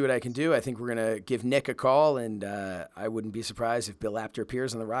going to see what I can do. I think we're going to give Nick a call, and I wouldn't be surprised if Bill Apter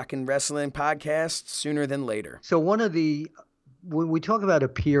appears on the Rock and Wrestling Podcast sooner than later. So when we talk about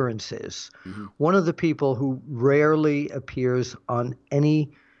appearances, one of the people who rarely appears on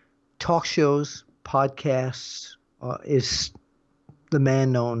any talk shows, podcasts, is the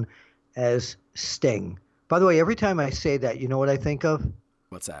man known as Sting. By the way, every time I say that, you know what I think of?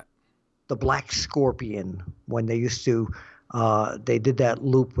 What's that? The Black Scorpion, when they used to, they did that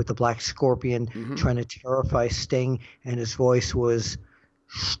loop with the Black Scorpion trying to terrify Sting, and his voice was,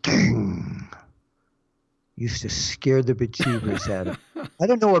 Sting. Used to scare the bejeebers out of him. I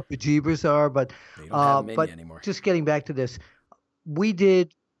don't know what bejeebers are, but They don't have many anymore. just getting back to this, we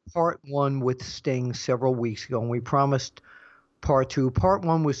did part 1 with Sting several weeks ago, and we promised part 2. Part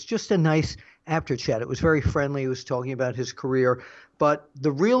 1 was just a nice after chat. It was very friendly. He was talking about his career, but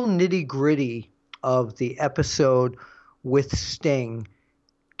the real nitty gritty of the episode with Sting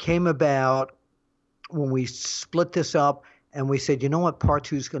came about when we split this up and we said, you know what, part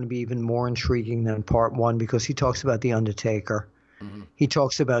 2 is going to be even more intriguing than part 1 because he talks about The Undertaker. Mm-hmm. He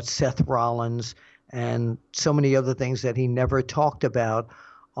talks about Seth Rollins and so many other things that he never talked about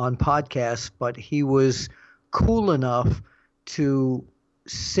on podcasts, but he was cool enough to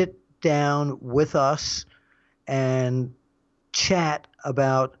sit down with us and chat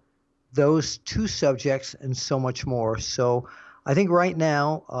about those 2 subjects and so much more. So I think right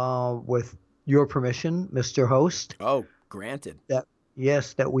now, with your permission, Mr. Host. Oh, granted. That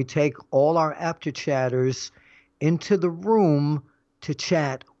we take all our after chatters into the room to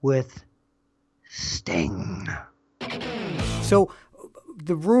chat with Sting. So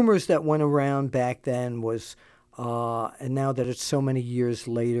the rumors that went around back then was, and now that it's so many years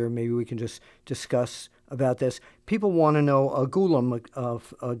later, maybe we can just discuss about this. People want to know, Gulam,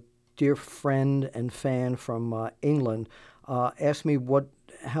 a dear friend and fan from England, asked me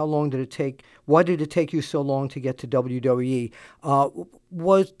how long did it take? Why did it take you so long to get to WWE?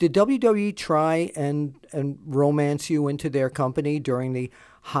 Did WWE try and romance you into their company during the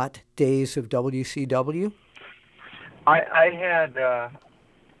hot days of WCW? I had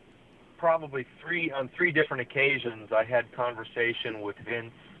probably on three different occasions. I had conversation with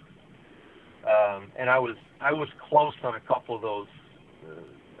Vince, and I was close on a couple of those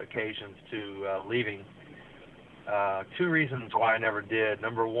occasions to leaving. 2 reasons why I never did.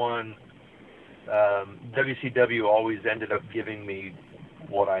 Number one, WCW always ended up giving me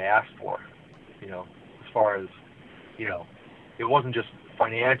what I asked for. As far as, it wasn't just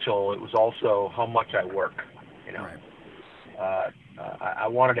financial, it was also how much I work. Right. I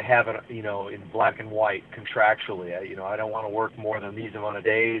wanted to have it, in black and white contractually. I don't want to work more than these amount of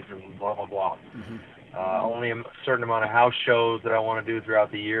days and blah, blah, blah. Mm-hmm. Only a certain amount of house shows that I want to do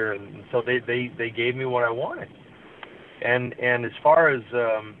throughout the year. And so they gave me what I wanted. And as far as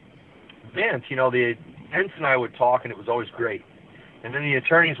Vince, Vince and I would talk, and it was always great. And then the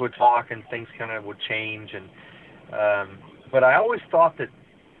attorneys would talk, and things kind of would change. And but I always thought that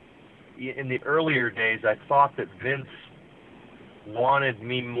in the earlier days, I thought that Vince wanted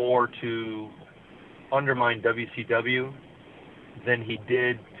me more to undermine WCW than he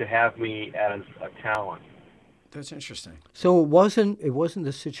did to have me as a talent. That's interesting. So it wasn't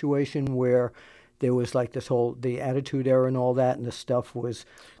the situation where there was like the Attitude Era and all that, and the stuff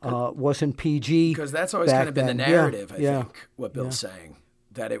wasn't PG. Because that's always kind of been the narrative, yeah, I think, what Bill's saying.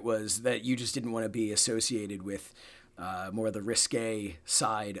 That it was that you just didn't want to be associated with more of the risque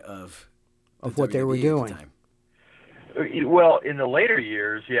side of what they were doing. At the time. Well, in the later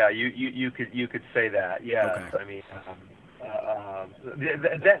years, yeah, you could say that. Yeah, okay. I mean,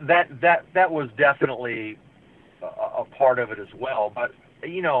 that was definitely a part of it as well. But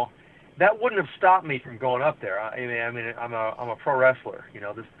that wouldn't have stopped me from going up there. I mean, I'm a pro wrestler.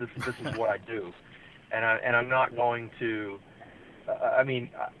 This is what I do, and I'm not going to.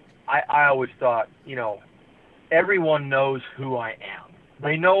 I always thought, everyone knows who I am.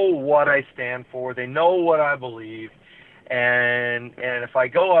 They know what I stand for. They know what I believe. And if I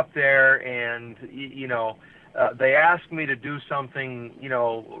go up there and, they ask me to do something,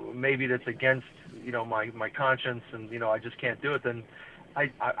 maybe that's against, my conscience and, I just can't do it, then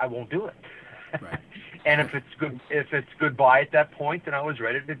I won't do it. Right. And if it's goodbye at that point, then I was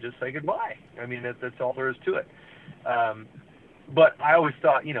ready to just say goodbye. I mean, that's all there is to it. But I always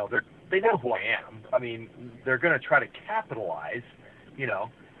thought, they know who I am. I mean, they're going to try to capitalize,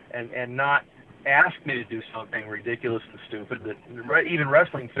 and not ask me to do something ridiculous and stupid that even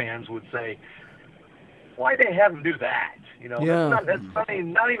wrestling fans would say, why'd they have him do that? That's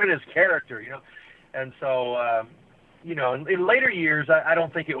not even his character, And so, in later years, I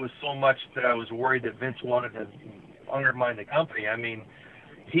don't think it was so much that I was worried that Vince wanted to undermine the company. I mean,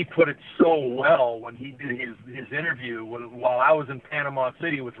 he put it so well when he did his interview while I was in Panama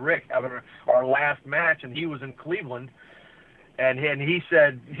City with Rick having our last match, and he was in Cleveland, and he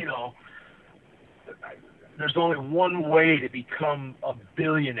said, there's only one way to become a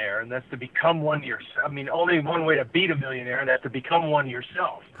billionaire, and that's to become one yourself. I mean, only one way to beat a millionaire, and that's to become one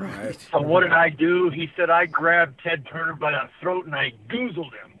yourself. Right. So what did I do? He said, I grabbed Ted Turner by the throat and I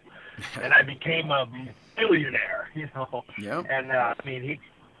goozled him, and I became a billionaire. Yeah. And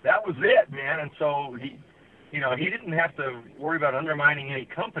that was it, man. And so he didn't have to worry about undermining any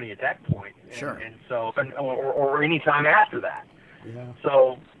company at that point. Sure. And so, or any time after that.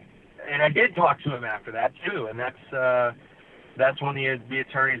 So, and I did talk to him after that too, and that's when the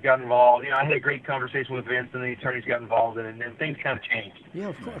attorneys got involved. I had a great conversation with Vince, and the attorneys got involved, and things kind of changed. Yeah,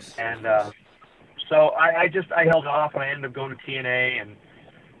 of course. And so I held off, and I ended up going to TNA, and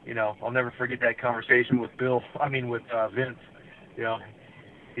I'll never forget that conversation with Vince.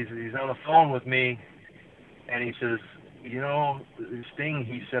 He's on the phone with me, and he says, Sting,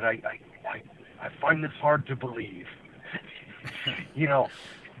 he said, I find this hard to believe.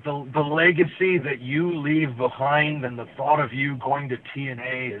 The legacy that you leave behind and the thought of you going to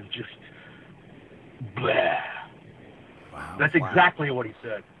TNA is just blah. Wow. That's exactly what he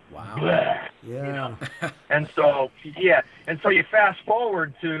said. Wow. Blah. Yeah. And so you fast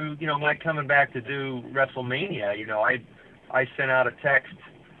forward to, my coming back to do WrestleMania, I sent out a text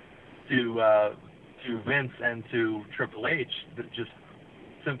to Vince and to Triple H that just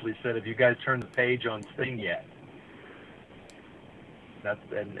simply said, "Have you guys turned the page on Sting yet?"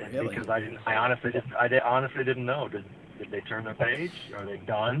 Really? Because I honestly didn't know. Did they turn the page? Are they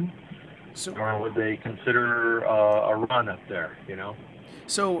done? Or would they consider a run up there?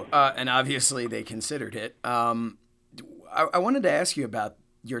 So, and obviously they considered it. I wanted to ask you about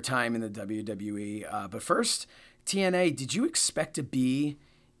your time in the WWE, but first, TNA. Did you expect to be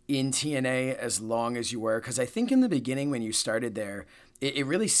in TNA as long as you were? Because I think in the beginning when you started there, it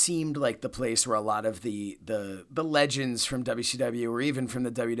really seemed like the place where a lot of the legends from WCW or even from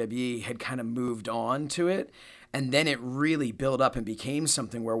the WWE had kind of moved on to it. And then it really built up and became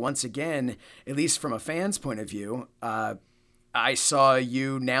something where, once again, at least from a fan's point of view, I saw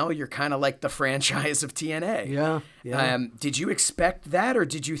you, now you're kind of like the franchise of TNA. Yeah. Did you expect that, or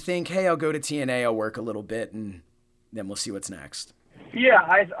did you think, hey, I'll go to TNA, I'll work a little bit, and then we'll see what's next? Yeah,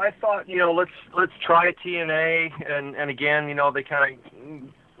 I thought, let's try TNA, and again, they kind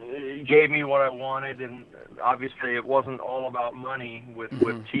of gave me what I wanted, and obviously it wasn't all about money with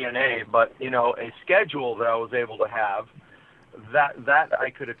TNA, but a schedule that I was able to have, that I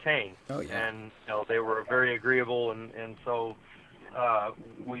could attain. Oh yeah. And they were very agreeable, and so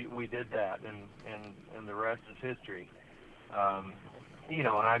we did that, and the rest is history. And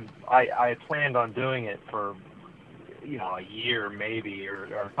I had planned on doing it for a year maybe, or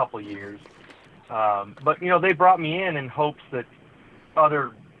a couple of years. But they brought me in hopes that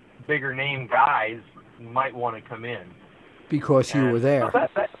other bigger name guys might want to come in. Because you were there.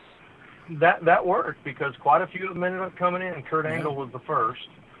 That worked, because quite a few of them ended up coming in. Kurt Angle was the first.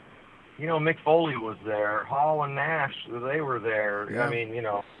 Mick Foley was there. Hall and Nash, they were there. Yeah. I mean,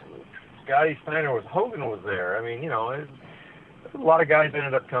 Scotty Steiner Hogan was there. I mean, a lot of guys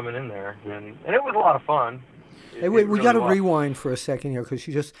ended up coming in there, and it was a lot of fun. Hey, wait, we got to rewind for a second here, because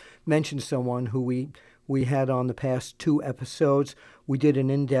you just mentioned someone who we had on the past 2 episodes. We did an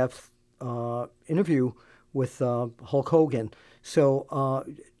in-depth interview with Hulk Hogan. So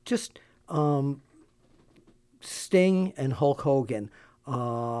just Sting and Hulk Hogan,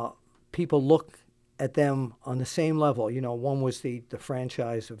 people look at them on the same level. One was the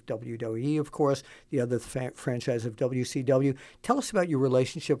franchise of WWE, of course, the other franchise of WCW. Tell us about your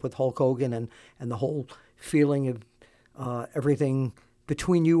relationship with Hulk Hogan and the whole feeling of everything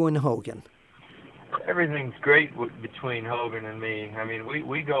between you and Hogan. Everything's great between Hogan and me. I mean,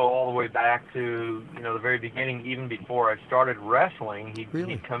 we go all the way back to, the very beginning, even before I started wrestling.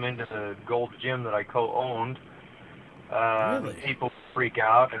 He'd come into the Gold's Gym that I co-owned. Really? People freak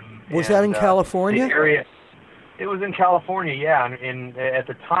out. Was that in California? The area, it was in California, yeah. And at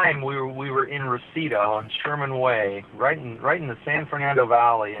the time, we were in Reseda on Sherman Way, right in the San Fernando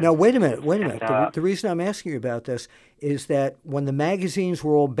Valley. Now, wait a minute. The reason I'm asking you about this is that when the magazines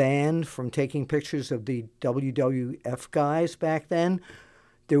were all banned from taking pictures of the WWF guys back then,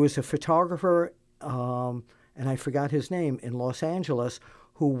 there was a photographer, and I forgot his name, in Los Angeles,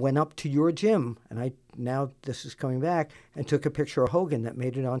 who went up to your gym, and now this is coming back, and took a picture of Hogan that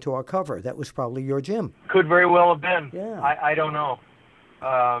made it onto our cover. That was probably your gym. Could very well have been. Yeah. I don't know.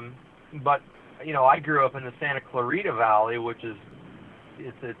 But, I grew up in the Santa Clarita Valley, which is,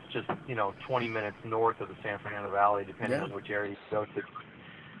 it's just, 20 minutes north of the San Fernando Valley, depending on which area you go to.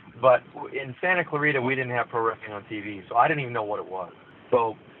 But in Santa Clarita, we didn't have pro wrestling on TV, so I didn't even know what it was.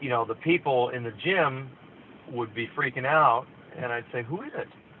 So, the people in the gym would be freaking out, and I'd say, "Who is it?"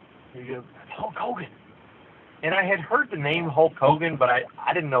 He goes, "Hulk Hogan." And I had heard the name Hulk Hogan, but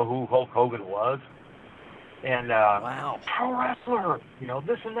I didn't know who Hulk Hogan was. And wow, pro wrestler,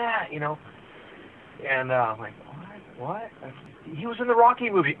 this and that, And I'm like, what? He was in the Rocky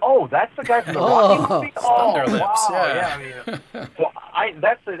movie. Oh, that's the guy from the Rocky movie. Oh, Thunder Lips, wow, yeah. I mean,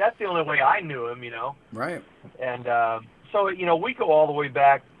 so that's the only way I knew him, Right. And so we go all the way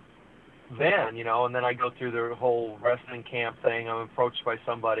back then, and then I go through the whole wrestling camp thing. I'm approached by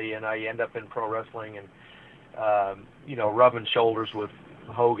somebody, and I end up in pro wrestling, and rubbing shoulders with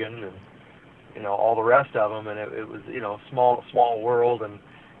Hogan and all the rest of them, and it was small world, and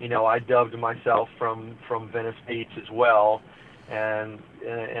I dubbed myself from Venice Beach as well, and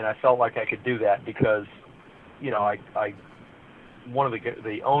I felt like I could do that because I one of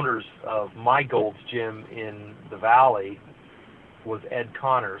the owners of my Gold's Gym in the Valley was Ed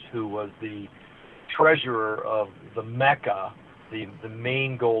Connors, who was the treasurer of the Mecca, the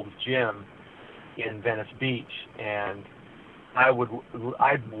main Gold's Gym in Venice Beach, and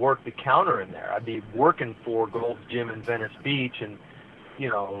I'd work the counter in there. I'd be working for Gold's Gym in Venice Beach, and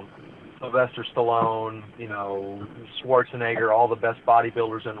Sylvester Stallone, Schwarzenegger, all the best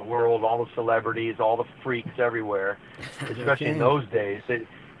bodybuilders in the world, all the celebrities, all the freaks everywhere, especially in those days.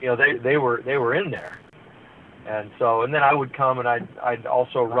 They were in there. And then I would come, and I'd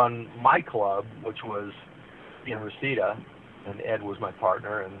also run my club, which was in Reseda, and Ed was my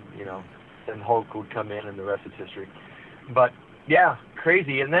partner, and then Hulk would come in, and the rest is history. But yeah,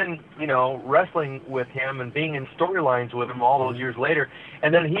 crazy. And then wrestling with him and being in storylines with him all those years later,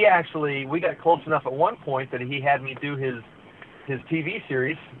 and then we got close enough at one point that he had me do his TV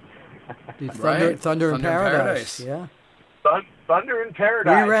series. Thunder in Paradise. Yeah. Thunder in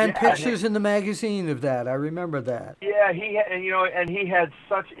Paradise. We ran pictures in the magazine of that. I remember that. Yeah, he had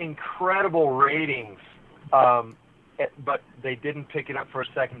such incredible ratings, but they didn't pick it up for a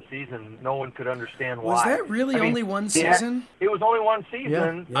second season. No one could understand why. Was that really only one season? It was only one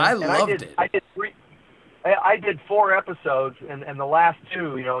season. Yeah. I loved it. I did 4 episodes, and the last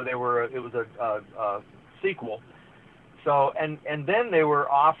 2, it was a sequel. So and then they were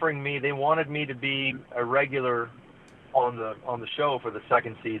offering me. They wanted me to be a regular on the show for the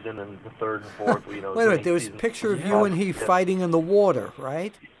second season and the third and fourth. Wait a minute, there was a picture of you and he fighting in the water,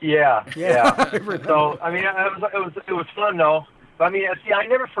 right? Yeah. So I mean, it was fun though. But I mean, see, I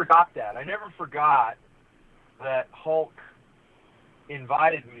never forgot that. I never forgot that Hulk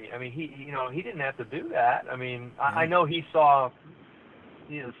invited me. I mean, he didn't have to do that. I mean, I know he saw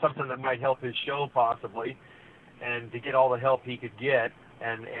something that might help his show possibly, and to get all the help he could get,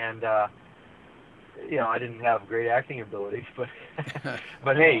 and I didn't have great acting abilities, but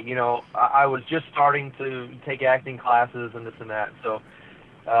but hey, I was just starting to take acting classes and this and that. So,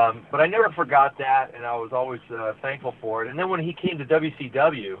 but I never forgot that, and I was always thankful for it. And then when he came to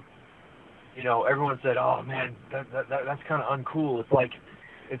WCW, everyone said, "Oh man, that's kind of uncool.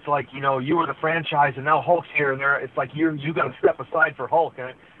 It's like you were the franchise, and now Hulk's here, and it's like you got to step aside for Hulk."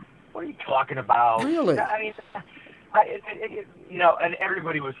 And what are you talking about? Really? I mean. And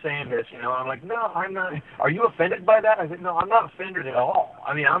everybody was saying this, I'm like, no, I'm not. Are you offended by that? I said, no, I'm not offended at all.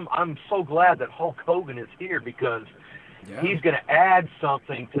 I mean, I'm so glad that Hulk Hogan is here because he's going to add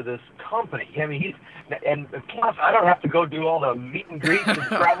something to this company. I mean, and plus I don't have to go do all the meet and greets and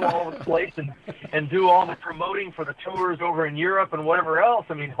travel all over the place and do all the promoting for the tours over in Europe and whatever else.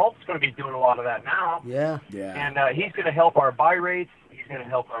 I mean, Hulk's going to be doing a lot of that now. Yeah. And he's going to help our buy rates. He's going to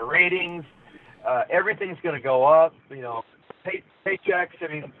help our ratings. Everything's going to go up, paychecks. I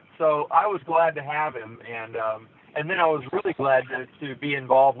mean, so I was glad to have him, and then I was really glad to be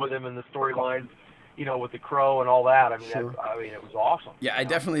involved with him in the storylines, with the Crow and all that. I mean, sure. It was awesome. Yeah, I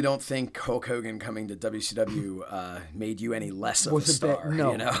definitely don't think Hulk Hogan coming to WCW made you any less of a star.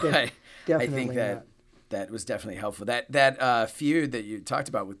 No, I think not. that was definitely helpful. That feud that you talked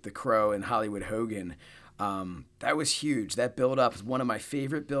about with the Crow and Hollywood Hogan. That was huge. That build-up was one of my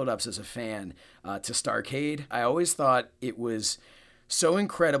favorite build-ups as a fan to Starrcade. I always thought it was so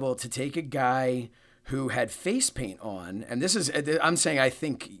incredible to take a guy who had face paint on, and I'm saying I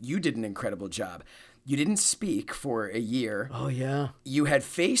think you did an incredible job. You didn't speak for a year. Oh, yeah. You had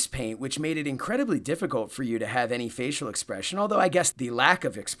face paint, which made it incredibly difficult for you to have any facial expression, although I guess the lack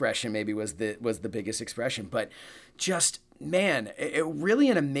of expression maybe was the biggest expression. But just, man, it really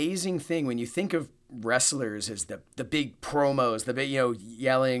an amazing thing when you think of wrestlers as the big promos, the big,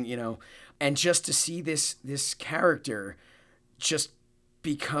 yelling, and just to see this character just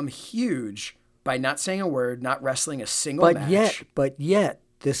become huge by not saying a word, not wrestling a single match. But yet,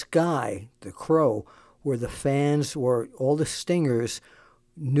 this guy, the Crow, where the fans or all the stingers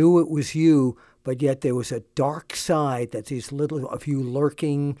knew it was you, but yet there was a dark side that these little of you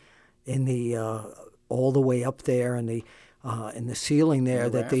lurking in the all the way up there in the ceiling there,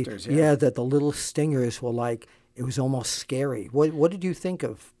 that rafters, that the little stingers were like, it was almost scary. What did you think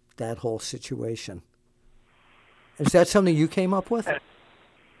of that whole situation? Is that something you came up with?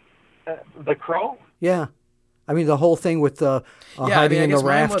 The Crow? Yeah. I mean, the whole thing with the hiding in the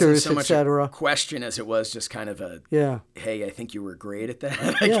rafters, etc. Question as it was just kind of a hey, I think you were great at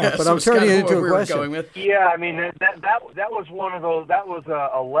that. I guess, but I'm turning it into a question. Yeah, I mean that was one of those. That was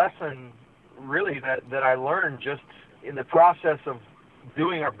a lesson really that I learned just in the process of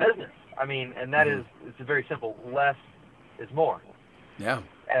doing our business. I mean, and that is it's very simple. Less is more. Yeah.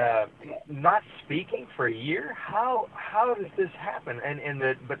 Not speaking for a year. How does this happen?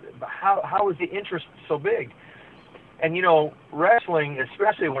 But how is the interest so big? And wrestling,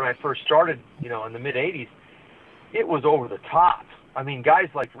 especially when I first started, in the mid '80s, it was over the top. I mean, guys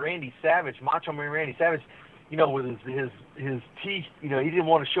like Randy Savage, Macho Man Randy Savage, with his teeth, he didn't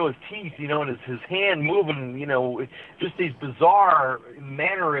want to show his teeth, and his hand moving, just these bizarre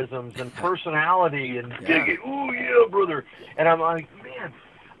mannerisms and personality and ooh yeah, brother. And I'm like, man,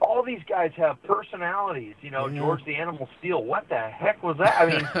 all these guys have personalities, George the Animal Steel. What the heck was that? I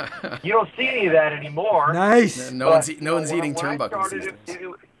mean, you don't see any of that anymore. Nice. No one's eating turnbuckles these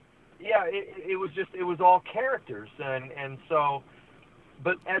days. It was all characters. And so,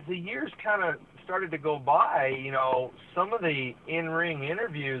 but as the years kind of started to go by, some of the in-ring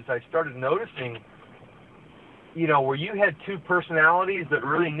interviews I started noticing, where you had two personalities that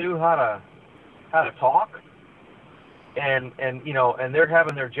really knew how to talk. And they're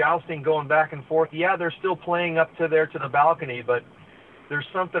having their jousting going back and forth. Yeah, they're still playing up to the balcony, but there's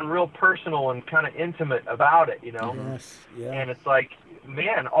something real personal and kind of intimate about it, Yes, yeah. And it's like,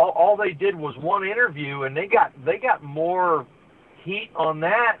 man, all they did was one interview, and they got more heat on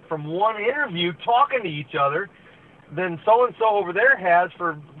that from one interview talking to each other than so and so over there has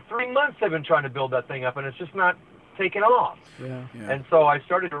for 3 months. They've been trying to build that thing up, and it's just not taking off. Yeah. And so I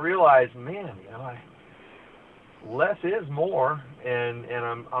started to realize, man, less is more, and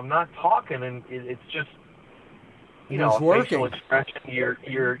I'm not talking, and it's just facial expression,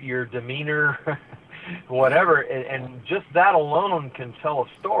 your demeanor, whatever, and just that alone can tell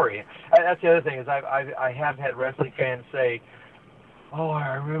a story. That's the other thing is I have had wrestling fans say, "Oh,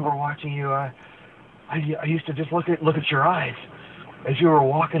 I remember watching you. I used to just look at your eyes as you were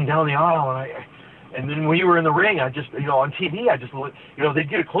walking down the aisle, and then when you were in the ring, I just on TV, I just look, they'd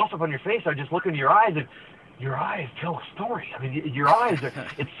get a close up on your face. I just look into your eyes and." Your eyes tell a story. I mean, your eyes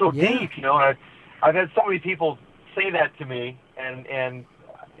it's so deep, and I've had so many people say that to me, and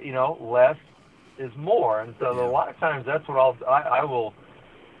less is more. And so a lot of times that's what I will,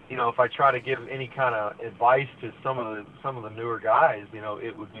 if I try to give any kind of advice to some of the newer guys,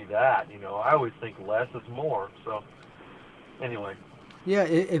 it would be that, I always think less is more. So anyway. Yeah,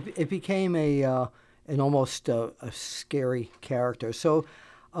 it became an almost a scary character. So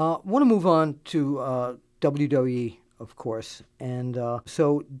I want to move on to WWE, of course. And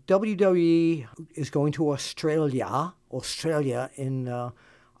so WWE is going to Australia in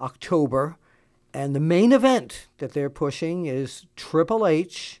October. And the main event that they're pushing is Triple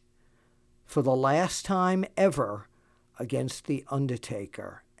H for the last time ever against The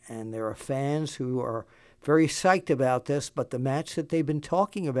Undertaker. And there are fans who are very psyched about this, but the match that they've been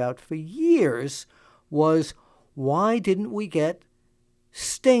talking about for years was, why didn't we get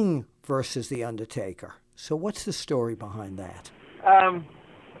Sting versus The Undertaker? So what's the story behind that?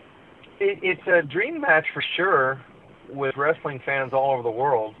 It's a dream match for sure with wrestling fans all over the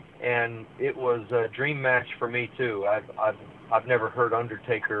world, and it was a dream match for me too. I've never heard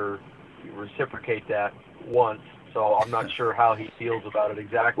Undertaker reciprocate that once, so I'm not sure how he feels about it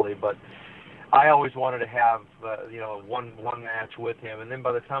exactly, but I always wanted to have one match with him. And then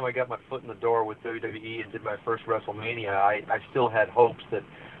by the time I got my foot in the door with WWE and did my first WrestleMania, I still had hopes that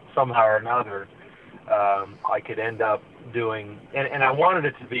somehow or another I could end up doing, and I wanted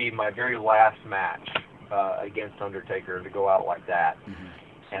it to be my very last match against Undertaker, to go out like that.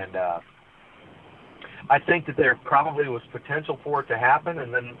 Mm-hmm. And I think that there probably was potential for it to happen,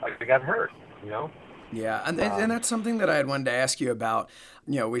 and then I got hurt, Yeah, and that's something that I had wanted to ask you about.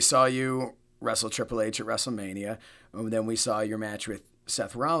 We saw you wrestle Triple H at WrestleMania, and then we saw your match with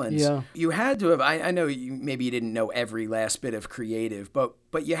Seth Rollins. Yeah. You had to have, I know maybe you didn't know every last bit of creative, but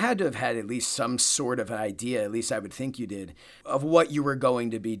you had to have had at least some sort of idea, at least I would think you did, of what you were going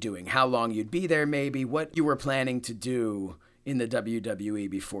to be doing, how long you'd be there maybe, what you were planning to do in the WWE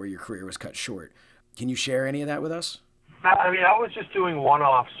before your career was cut short. Can you share any of that with us? I mean, I was just doing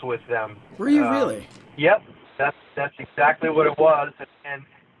one-offs with them. Were you really? Yep, that's exactly what it was, and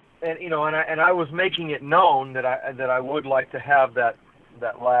I was making it known that I would like to have that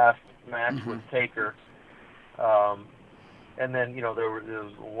last match with Taker, and then there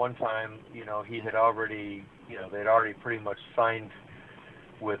was one time he had already they'd already pretty much signed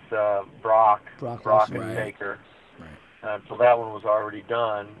with Brock and Taker, right. so that one was already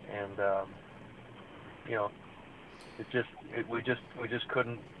done, and we just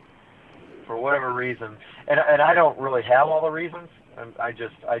couldn't, for whatever reason. And I don't really have all the reasons. I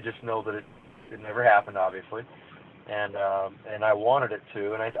just know that it never happened, obviously. And I wanted it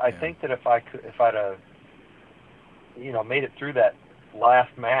to. And I think that if I'd made it through that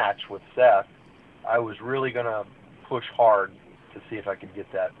last match with Seth, I was really gonna push hard to see if I could get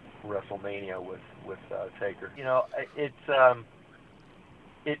that WrestleMania with Taker.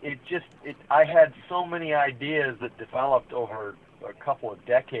 I had so many ideas that developed over a couple of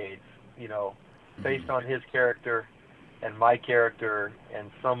decades, based on his character and my character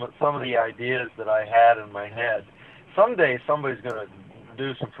and some of the ideas that I had in my head. Someday somebody's going to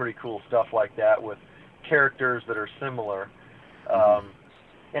do some pretty cool stuff like that with characters that are similar.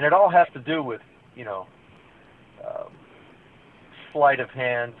 And it all has to do with, sleight of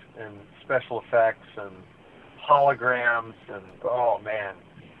hand and special effects and holograms and, oh man,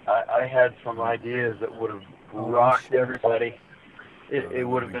 I had some ideas that would have rocked everybody. It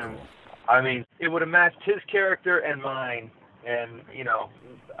would have been, it would have matched his character and mine, and,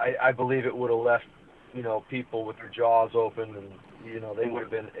 I believe it would have left, people with their jaws open, and, they would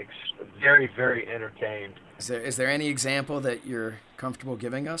have been very, very entertained. Is there any example that you're comfortable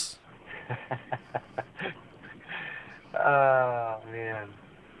giving us? Oh, man.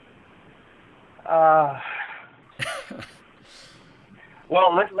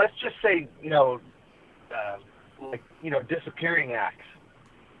 Well, let's just say, disappearing acts.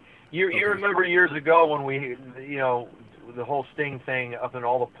 You remember years ago when we, the whole Sting thing up in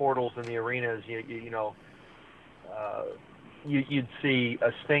all the portals in the arenas, you'd see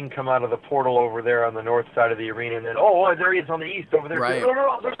a Sting come out of the portal over there on the north side of the arena, and then, there he is on the east over there. Right.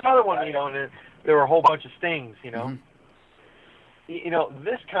 No, there's another one, and then there were a whole bunch of Stings, Mm-hmm.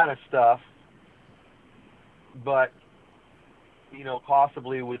 This kind of stuff, but,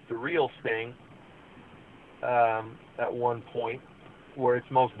 possibly with the real Sting at one point, where it's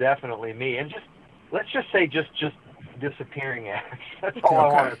most definitely me. And let's just say disappearing acts. That's all I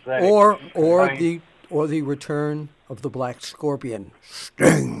want to say. Or the return of the Black Scorpion,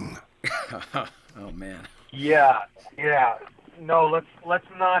 Sting. Oh man. Yeah. No, let's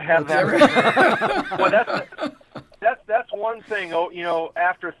not have that. Well, that's one thing.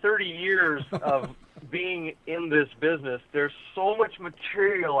 After 30 years of being in this business, there's so much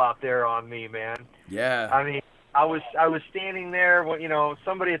material out there on me, man. Yeah. I was standing there when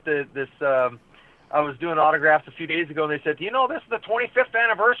somebody at I was doing autographs a few days ago, and they said, "Do you know this is the 25th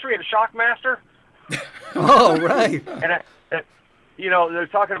anniversary of Shockmaster?" Oh, right. And they're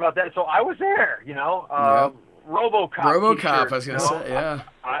talking about that. So I was there. Yep. RoboCop. I was gonna say, yeah.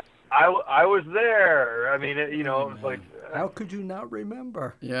 I was there. it was like. How could you not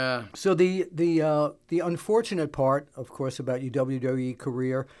remember? Yeah. So the unfortunate part, of course, about your WWE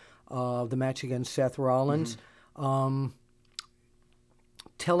career, the match against Seth Rollins.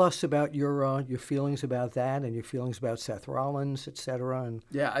 Tell us about your feelings about that and your feelings about Seth Rollins, et cetera. And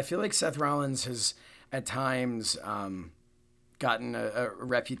yeah, I feel like Seth Rollins has at times gotten a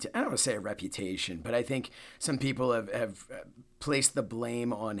reputation. I don't want to say a reputation, but I think some people have placed the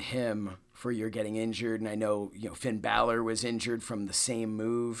blame on him for your getting injured. And I know, Finn Balor was injured from the same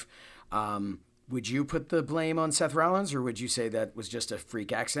move. Would you put the blame on Seth Rollins, or would you say that was just a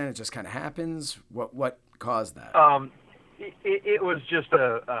freak accident? It just kind of happens. What caused that? It was just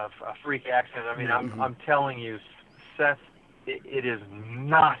a freak accident. I'm telling you, Seth, it is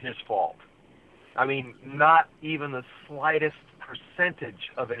not his fault. Not even the slightest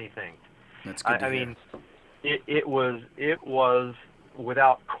percentage of anything. That's good to hear. It was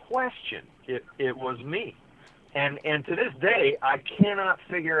without question. It was me. And to this day, I cannot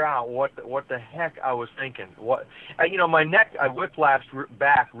figure out what the heck I was thinking. My neck, I whiplashed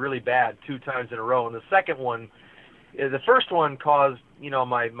back really bad 2 times in a row, and the second one, the first one caused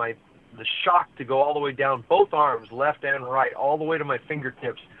the shock to go all the way down both arms, left and right, all the way to my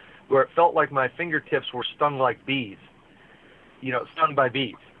fingertips, where it felt like my fingertips were stung like bees, stung by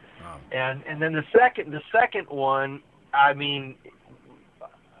bees. Wow. And then the second one, I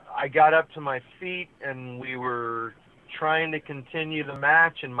got up to my feet, and we were trying to continue the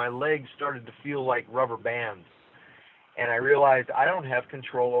match, and my legs started to feel like rubber bands. And I realized I don't have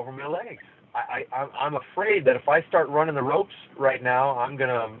control over my legs. I'm afraid that if I start running the ropes right now, I'm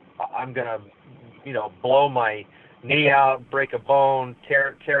gonna blow my knee out, break a bone,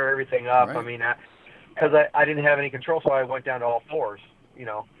 tear everything up. Right. Because I didn't have any control, so I went down to all fours,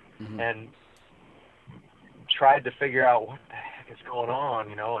 and tried to figure out what the heck is going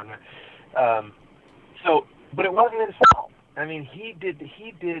on, and but it wasn't his fault. He did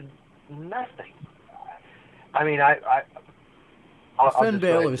nothing. Finn just go ahead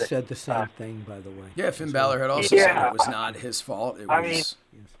Balor and say, said the same thing, by the way. Yeah, Finn Balor had also said it was not his fault. It was.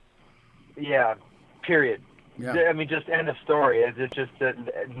 Yeah, period. Yeah. I mean, just end of story. It's just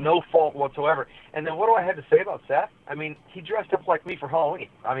no fault whatsoever. And then what do I have to say about Seth? I mean, he dressed up like me for Halloween.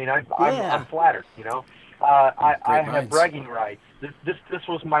 I mean, I'm flattered, you know. I have bragging rights. This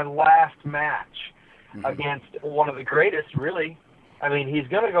was my last match against one of the greatest, really. I mean, he's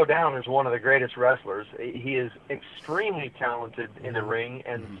going to go down as one of the greatest wrestlers. He is extremely talented in the ring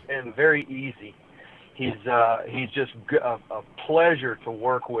and very easy. He's just a pleasure to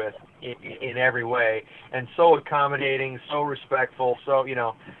work with in every way, and so accommodating, so respectful. So, you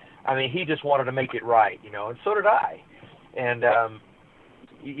know, I mean, he just wanted to make it right, you know, and so did I. And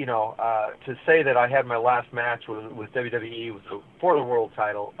you know, to say that I had my last match with WWE for the world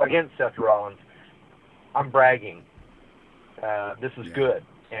title against Seth Rollins, I'm bragging. This is good,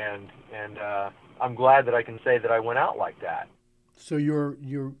 and I'm glad that I can say that I went out like that. So you're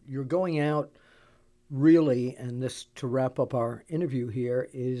going out really, and this, to wrap up our interview here,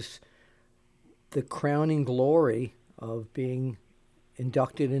 is the crowning glory of being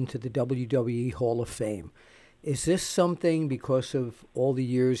inducted into the WWE Hall of Fame. Is this something, because of all the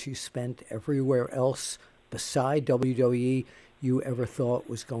years you spent everywhere else beside WWE, you ever thought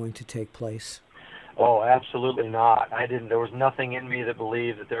was going to take place? Oh, absolutely not. There was nothing in me that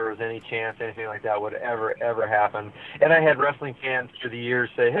believed that there was any chance anything like that would ever happen. And I had wrestling fans through the years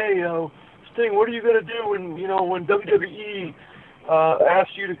say, hey, Sting, what are you going to do when WWE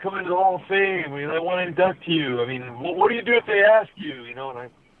asks you to come into the Hall of Fame? I mean, they want to induct you. I mean, what do you do if they ask you? You know, and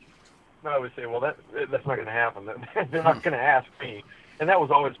I would say, well, that's not going to happen. They're not going to ask me. And that was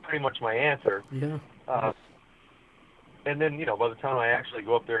always pretty much my answer. Yeah. And then, you know, by the time I actually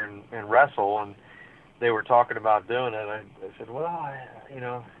go up there and wrestle, and they were talking about doing it, I said, well, you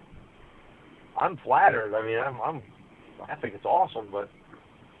know, I'm flattered. I mean, I think it's awesome, but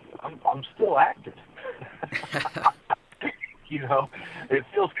I'm still active. You know, it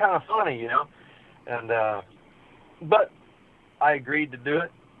feels kind of funny, you know, and but I agreed to do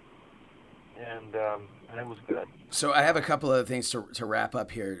it, and it was good. So I have a couple of things to wrap up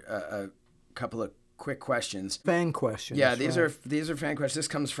here. A couple of quick questions. Fan questions. Yeah, these are fan questions. This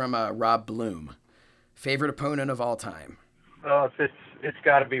comes from Rob Bloom. Favorite opponent of all time? Oh, it's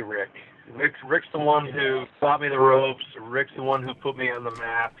got to be Rick. Rick's the one who taught me the ropes. Rick's the one who put me on the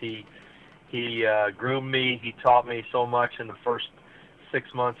map. He groomed me. He taught me so much in the first 6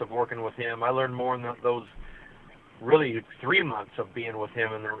 months of working with him. I learned more in those really 3 months of being with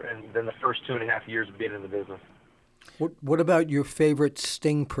him than the first 2.5 years of being in the business. What about your favorite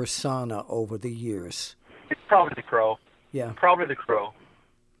Sting persona over the years? It's probably the Crow. Yeah. Probably the Crow.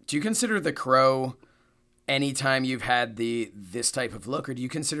 Do you consider the Crow, anytime you've had this type of look, or do you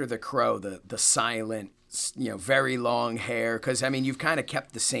consider the Crow the silent, you know, very long hair? Because, I mean, you've kind of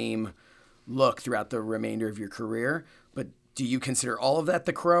kept the same look throughout the remainder of your career, but do you consider all of that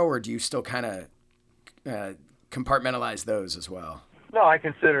the Crow, or do you still kind of compartmentalize those as well? No, I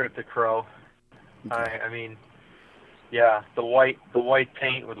consider it the Crow. Okay. I mean, yeah, the white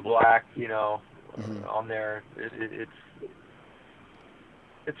paint with black, you know, on there.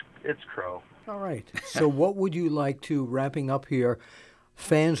 It's Crow. All right. So what would you like to, wrapping up here,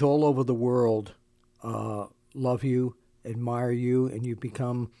 fans all over the world love you, admire you, and you've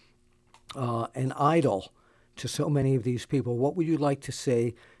become an idol to so many of these people. What would you like to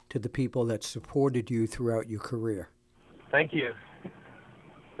say to the people that supported you throughout your career? Thank you.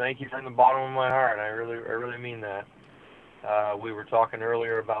 Thank you from the bottom of my heart. I really mean that. We were talking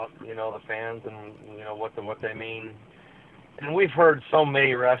earlier about, you know, the fans and, you know, what they mean. And we've heard so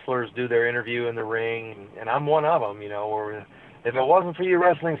many wrestlers do their interview in the ring, and I'm one of them, you know, where if it wasn't for you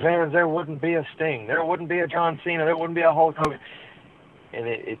wrestling fans, there wouldn't be a Sting. There wouldn't be a John Cena. There wouldn't be a Hulk Hogan. And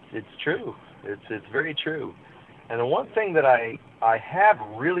it's true. It's very true. And the one thing that I have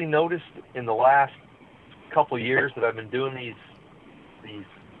really noticed in the last couple of years that I've been doing these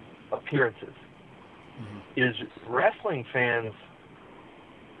appearances is wrestling fans,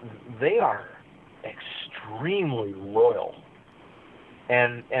 they are extremely loyal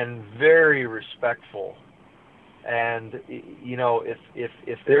and very respectful. And, you know,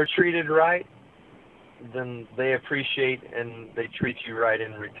 if they're treated right, then they appreciate and they treat you right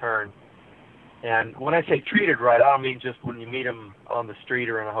in return. And when I say treated right, I don't mean just when you meet them on the street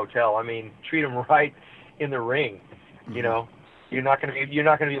or in a hotel. I mean treat them right in the ring. You know, you're not going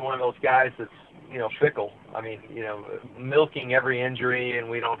to be one of those guys that's, you know, fickle. I mean, you know, milking every injury, and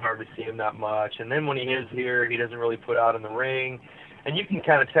we don't hardly see him that much. And then when he is here, he doesn't really put out in the ring. And you can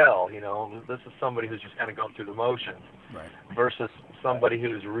kind of tell, you know, this is somebody who's just kind of going through the motions, right, versus somebody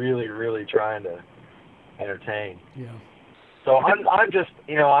who's really, really trying to entertain. Yeah. So I'm just,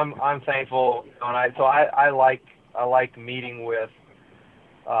 I'm thankful, and I like meeting with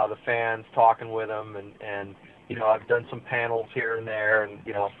the fans, talking with them, and I've done some panels here and there, and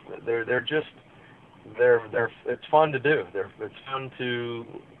it's fun to do. It's fun to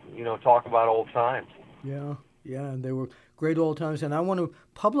talk about old times. Yeah, and they were great old times, and I want to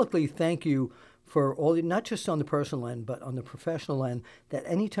publicly thank you for all, not just on the personal end, but on the professional end, that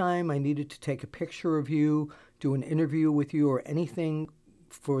anytime I needed to take a picture of you, do an interview with you, or anything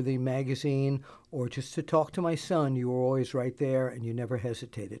for the magazine, or just to talk to my son, you were always right there, and you never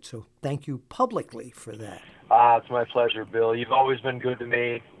hesitated. So thank you publicly for that. It's my pleasure, Bill. You've always been good to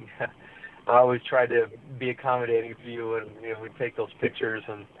me. I always tried to be accommodating for you, and we'd take those pictures.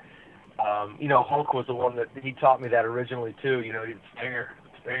 And Hulk was the one that he taught me that originally too. He'd stare.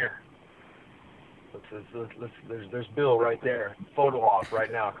 There's Bill right there. Photo op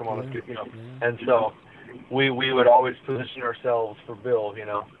right now. Come on, let's get And so we would always position ourselves for Bill,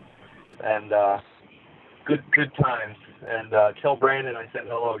 and good times. And tell Brandon I said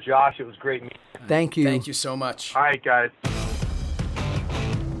hello. Josh, it was great meeting you. Thank you. Thank you so much. All right, guys.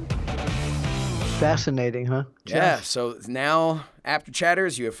 Fascinating, huh? Yeah, Josh? so now, After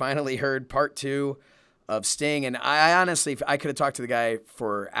Chatters, you have finally heard part 2 of Sting, and I honestly, I could have talked to the guy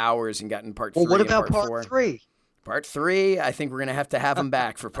for hours and gotten part 3 Well, what and about part part 4. 3? Part 3, I think we're going to have him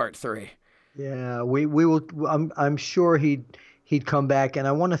back for part 3. Yeah, we will. I'm sure he'd come back, and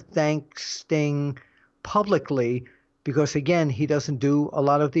I want to thank Sting publicly because, again, he doesn't do a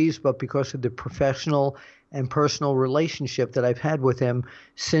lot of these, but because of the professional and personal relationship that I've had with him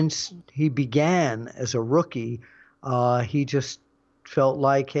since he began as a rookie, he just felt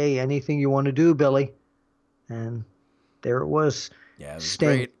like, hey, anything you want to do, Billy. And there it was. Yeah, it was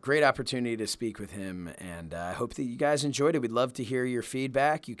Sting. great opportunity to speak with him, and I hope that you guys enjoyed it. We'd love to hear your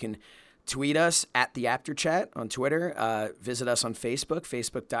feedback. You can tweet us at The After Chat on Twitter. Visit us on Facebook,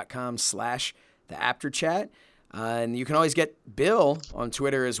 facebook.com/The After Chat. And you can always get Bill on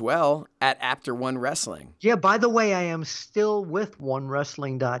Twitter as well, at After1 Wrestling. Yeah, by the way, I am still with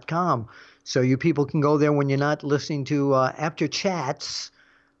OneWrestling.com. So you people can go there when you're not listening to After Chats.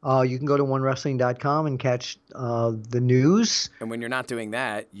 You can go to OneWrestling.com and catch the news. And when you're not doing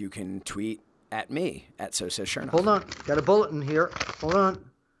that, you can tweet at me, at So Says Chernoff. Hold on. Got a bulletin here. Hold on.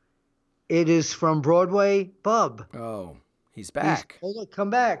 It is from Broadway Bub. Oh, he's back. Hold on. Come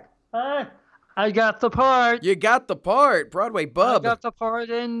back. I got the part. You got the part, Broadway Bub. I got the part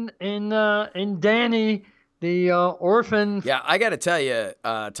in Danny, the orphan. Yeah, I got to tell you,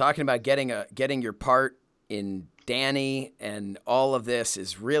 talking about getting your part in Danny and all of this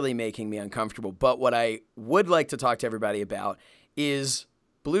is really making me uncomfortable. But what I would like to talk to everybody about is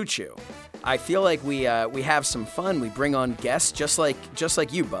Blue Chew. I feel like we have some fun. We bring on guests just like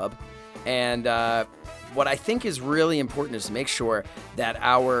you, Bub. And what I think is really important is to make sure that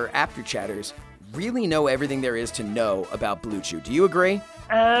our After Chatters really know everything there is to know about Blue Chew. Do you agree?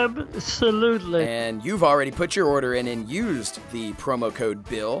 Absolutely. And you've already put your order in and used the promo code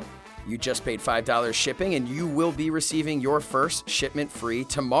BILL. You just paid $5 shipping, and you will be receiving your first shipment free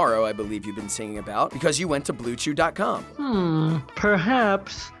tomorrow, I believe you've been singing about, because you went to BlueChew.com.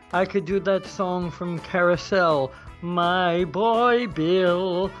 Perhaps I could do that song from Carousel. My boy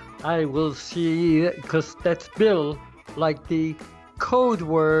Bill, I will see, because that's Bill, like the code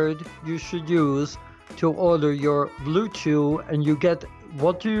word you should use to order your Blue Chew, and you get,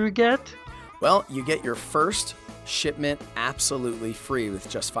 what do you get? Well, you get your first shipment absolutely free with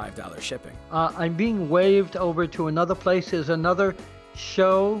just $5 shipping. I'm being waved over to another place. There's another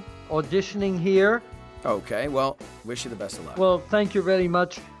show auditioning here. Okay, well, wish you the best of luck. Well, thank you very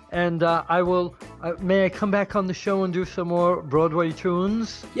much. And I will, may I come back on the show and do some more Broadway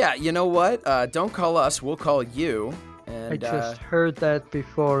tunes? Yeah, you know what? Don't call us, we'll call you. And I just heard that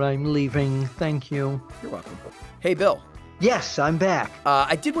before I'm leaving. Thank you. You're welcome. Hey, Bill. Yes, I'm back.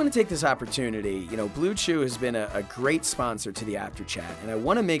 I did want to take this opportunity. You know, Blue Chew has been a great sponsor to the After Chat, and I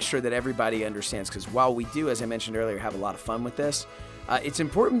want to make sure that everybody understands, because while we do, as I mentioned earlier, have a lot of fun with this, it's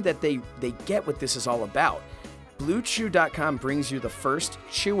important that they get what this is all about. BlueChew.com brings you the first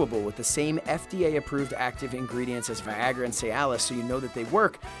chewable with the same FDA-approved active ingredients as Viagra and Cialis, so you know that they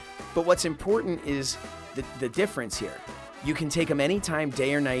work. But what's important is the difference here. You can take them anytime,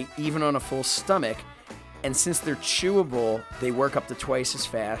 day or night, even on a full stomach. And since they're chewable, they work up to twice as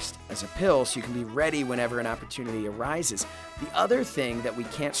fast as a pill, so you can be ready whenever an opportunity arises. The other thing that we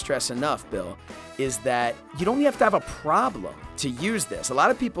can't stress enough, Bill, is that you don't have to have a problem to use this. A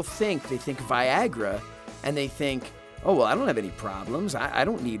lot of people think Viagra, and they think, oh, well, I don't have any problems. I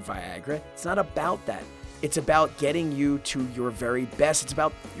don't need Viagra. It's not about that. It's about getting you to your very best. It's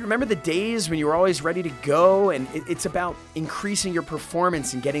about, you remember the days when you were always ready to go? And it's about increasing your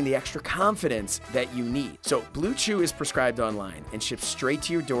performance and getting the extra confidence that you need. So Blue Chew is prescribed online and shipped straight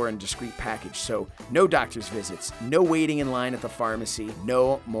to your door in a discreet package. So no doctor's visits, no waiting in line at the pharmacy,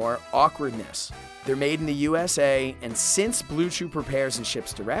 no more awkwardness. They're made in the USA, and since Blue Chew prepares and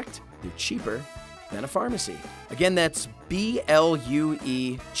ships direct, they're cheaper than a pharmacy. Again, that's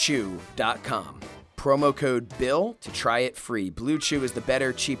BLUE Chew.com. Promo code BILL to try it free. Blue Chew is the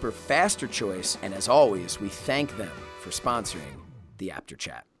better, cheaper, faster choice. And as always, we thank them for sponsoring the Apter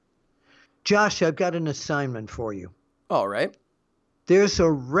Chat. Josh, I've got an assignment for you. All right. There's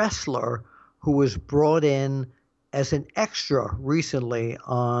a wrestler who was brought in as an extra recently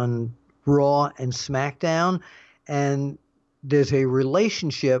on Raw and SmackDown. And there's a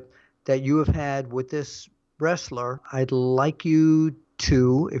relationship that you have had with this wrestler. I'd like you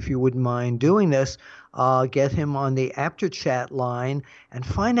to, if you wouldn't mind doing this, get him on the Apter Chat line and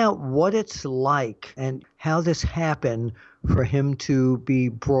find out what it's like and how this happened for him to be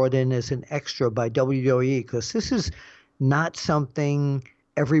brought in as an extra by WWE, because this is not something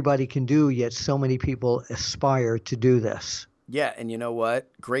everybody can do, yet so many people aspire to do this. Yeah, and you know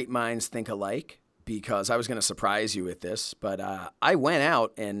what? Great minds think alike, because I was going to surprise you with this, but I went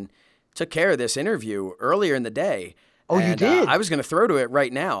out and took care of this interview earlier in the day. Oh, you did? I was going to throw to it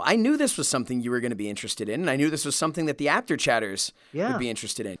right now. I knew this was something you were going to be interested in, and I knew this was something that the Apter Chatters would be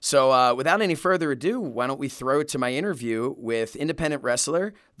interested in. So without any further ado, why don't we throw to my interview with independent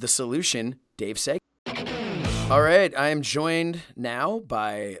wrestler, The Solution, Dave Sagan. All right, I am joined now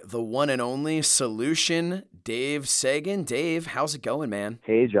by the one and only Solution, Dave Sagan. Dave, how's it going, man?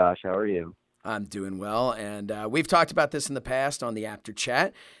 Hey, Josh, how are you? I'm doing well, and we've talked about this in the past on the Apter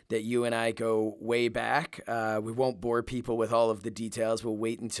Chat, that you and I go way back. We won't bore people with all of the details. We'll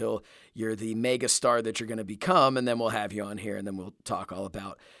wait until you're the mega star that you're going to become, and then we'll have you on here, and then we'll talk all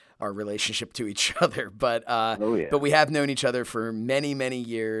about our relationship to each other. But but we have known each other for many, many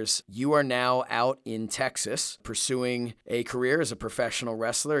years. You are now out in Texas pursuing a career as a professional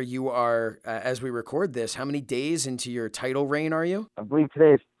wrestler. You are, as we record this, how many days into your title reign are you? I believe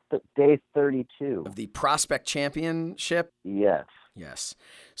today is day 32. Of the Prospect Championship? Yes. Yes.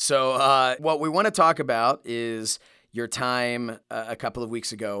 So what we want to talk about is your time a couple of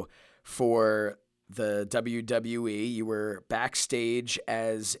weeks ago for the WWE. You were backstage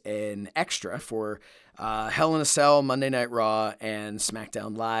as an extra for Hell in a Cell, Monday Night Raw, and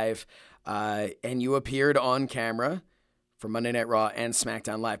SmackDown Live. And you appeared on camera for Monday Night Raw and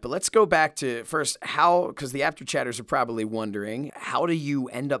SmackDown Live. But let's go back to first how, because the Apter Chatters are probably wondering, how do you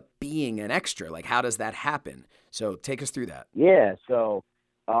end up being an extra? Like, how does that happen? So take us through that. Yeah, so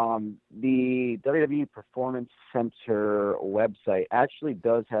the WWE Performance Center website actually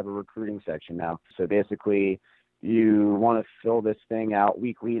does have a recruiting section now. So basically, you want to fill this thing out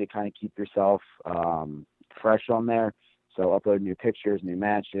weekly to kind of keep yourself fresh on there. So upload new pictures, new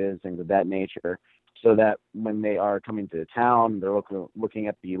matches, things of that nature, so that when they are coming to the town, they're looking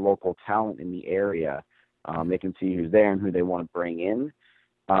at the local talent in the area. They can see who's there and who they want to bring in.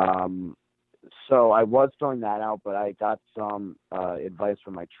 So I was filling that out, but I got some advice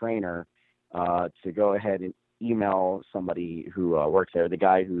from my trainer to go ahead and email somebody who works there, the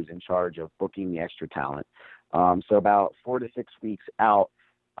guy who's in charge of booking the extra talent. So about 4 to 6 weeks out,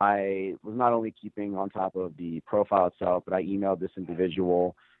 I was not only keeping on top of the profile itself, but I emailed this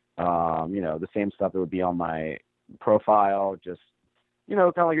individual, the same stuff that would be on my profile, just, kind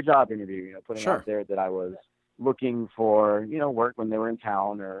of like a job interview, putting out there that I was looking for, work when they were in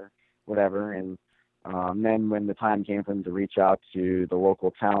town or whatever. And then when the time came for them to reach out to the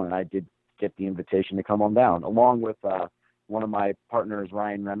local talent, I did get the invitation to come on down, along with one of my partners,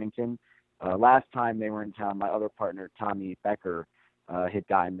 Ryan Remington. Last time they were in town, my other partner, Tommy Becker, had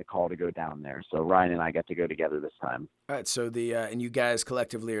gotten the call to go down there. So Ryan and I got to go together this time. All right. So and you guys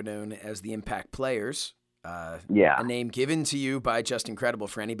collectively are known as the Impact Players. A name given to you by Just Incredible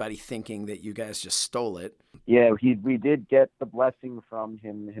for anybody thinking that you guys just stole it. Yeah, we did get the blessing from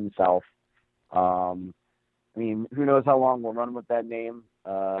himself. Who knows how long we'll run with that name,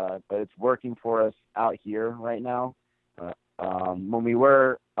 but it's working for us out here right now. When we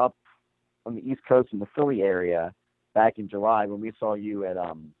were up on the East Coast in the Philly area back in July, when we saw you at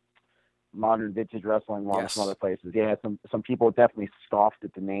Modern Vintage Wrestling, along with some other places, some people definitely scoffed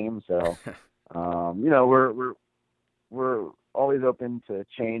at the name. So, we're always open to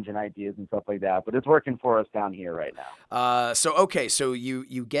change and ideas and stuff like that, but it's working for us down here right now. So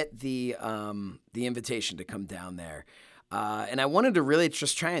you get the invitation to come down there, and I wanted to really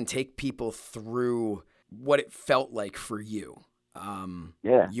just try and take people through what it felt like for you.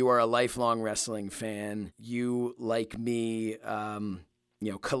 Yeah. You are a lifelong wrestling fan. You, like me,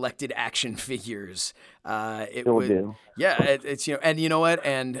 collected action figures. Still do. Yeah, it's and you know what?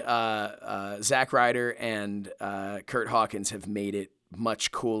 And Zack Ryder and Kurt Hawkins have made it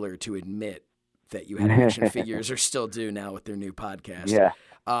much cooler to admit that you had action figures, or still do now with their new podcast. Yeah.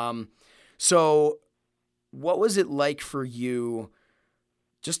 So what was it like for you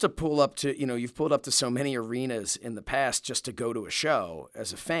just to pull up to, you've pulled up to so many arenas in the past just to go to a show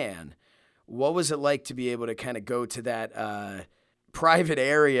as a fan. What was it like to be able to kind of go to that private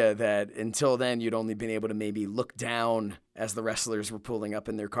area that until then you'd only been able to maybe look down as the wrestlers were pulling up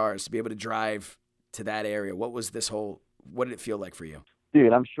in their cars, to be able to drive to that area? What did it feel like for you?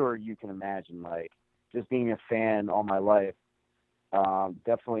 Dude, I'm sure you can imagine, like, just being a fan all my life,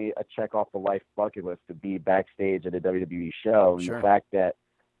 definitely a check off the life bucket list to be backstage at a WWE show. And Sure. the fact that,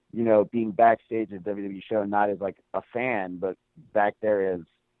 being backstage at a WWE show, not as like a fan, but back there as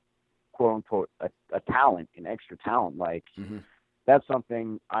quote unquote a talent, an extra talent, like that's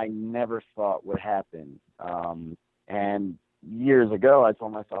something I never thought would happen. And years ago, I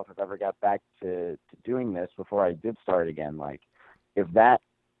told myself if I ever got back to doing this before I did start again, like, if that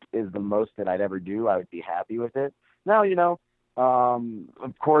is the most that I'd ever do, I would be happy with it. Now,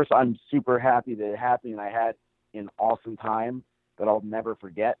 of course, I'm super happy that it happened, and I had an awesome time that I'll never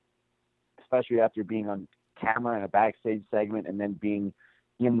forget, especially after being on camera in a backstage segment and then being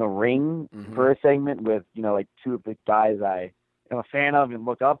in the ring for a segment with, like two of the guys I am a fan of and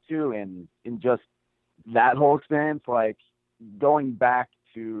look up to, and in just that whole experience, like going back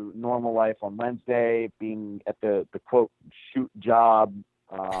to normal life on Wednesday, being at the quote shoot job,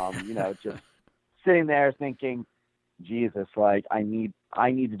 just sitting there thinking, Jesus, like I need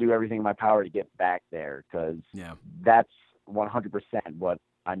to do everything in my power to get back there, because that's 100% what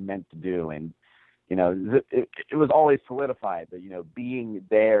I'm meant to do. And it was always solidified that being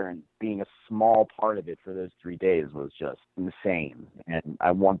there and being a small part of it for those 3 days was just insane, and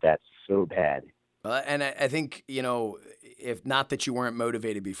I want that so bad. And I think, if not that you weren't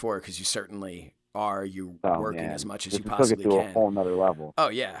motivated before, because you certainly are, working as much as you possibly can. Took it to can. a whole nother level. Oh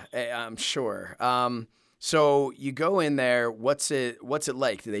yeah, I'm sure. So you go in there. What's it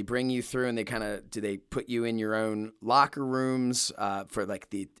like? Do they bring you through and do they put you in your own locker rooms for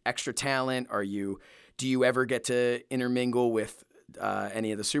like the extra talent? Do you ever get to intermingle with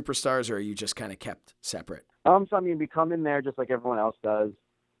any of the superstars, or are you just kind of kept separate? So we come in there just like everyone else does.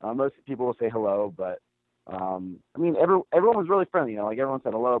 Most people will say hello, but everyone was really friendly. Like everyone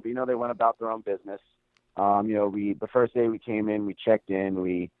said hello, but they went about their own business. The first day we came in, we checked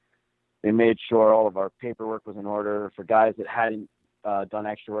in, they made sure all of our paperwork was in order. For guys that hadn't done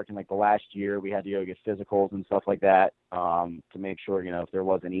extra work in like the last year, we had to go get physicals and stuff like that to make sure if there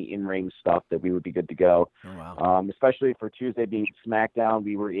was any in-ring stuff that we would be good to go. Oh, wow. Especially for Tuesday being SmackDown,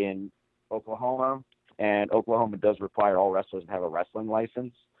 we were in Oklahoma, and Oklahoma does require all wrestlers to have a wrestling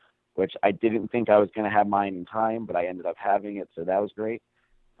license, which I didn't think I was going to have mine in time, but I ended up having it, so that was great.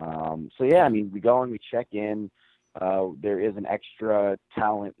 We go and we check in. There is an extra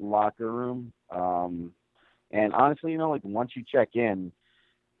talent locker room. And honestly, once you check in,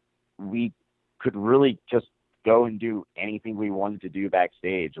 we could really just go and do anything we wanted to do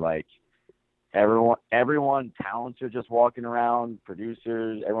backstage. Like everyone, talents are just walking around,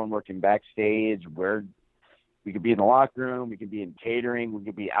 producers, everyone working backstage. We could be in the locker room, we could be in catering, we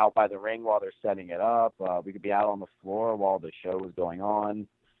could be out by the ring while they're setting it up, we could be out on the floor while the show was going on.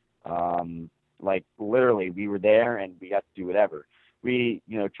 Like literally, we were there and we got to do whatever. We,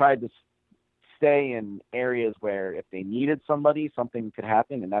 tried to stay in areas where if they needed somebody, something could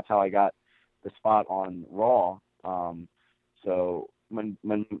happen, and that's how I got the spot on Raw. So when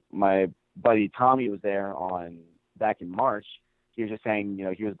my buddy Tommy was there back in March, he was just saying,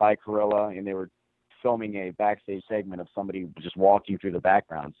 he was by Gorilla and they were filming a backstage segment of somebody just walking through the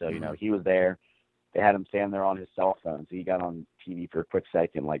background. So, he was there. They had him stand there on his cell phone, so he got on TV for a quick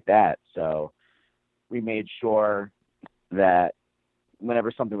second like that. So we made sure that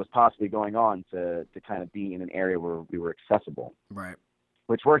whenever something was possibly going on to kind of be in an area where we were accessible. Right.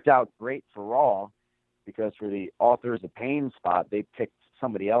 Which worked out great for Raw, because for the Authors of Pain spot, they picked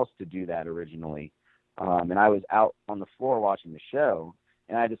somebody else to do that originally. And I was out on the floor watching the show,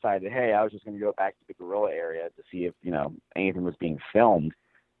 and I decided, hey, I was just going to go back to the Gorilla area to see if, anything was being filmed.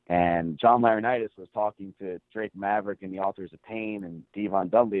 And John Laurinaitis was talking to Drake Maverick and the Authors of Pain and Devon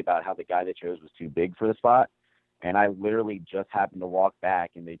Dudley about how the guy they chose was too big for the spot. And I literally just happened to walk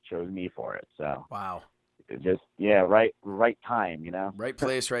back and they chose me for it. So wow. Just, right time, Right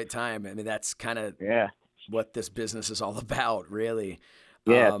place, right time. That's kind of what this business is all about, really.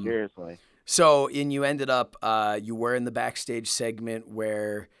 Yeah, seriously. So, and you ended up, you were in the backstage segment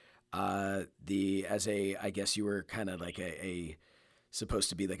where I guess you were kind of like supposed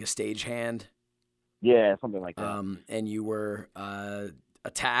to be like a stagehand. Yeah, something like that. And you were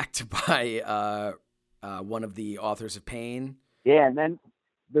attacked by one of the authors of Pain. Yeah, and then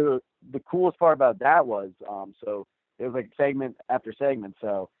the coolest part about that was, so it was like segment after segment.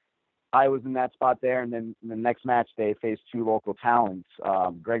 So I was in that spot there, and then in the next match they faced two local talents,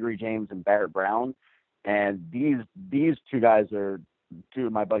 Gregory James and Barrett Brown, and these two guys are two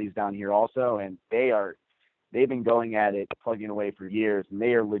of my buddies down here also, and they've been going at it, plugging away for years, and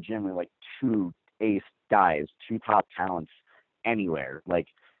they are legitimately like two ace guys, two top talents anywhere. Like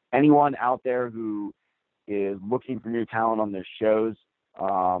anyone out there who is looking for new talent on their shows,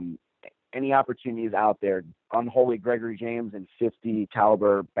 any opportunities out there, Unholy Gregory James and 50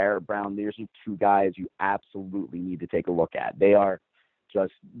 caliber Barrett Brown, there's two guys you absolutely need to take a look at. They are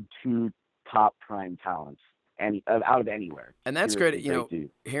just two top prime talents out of anywhere. And that's great. You know, dude.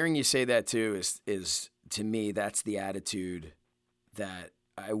 Hearing you say that too is to me, that's the attitude that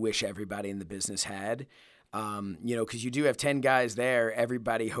I wish everybody in the business had. You know, because you do have 10 guys there,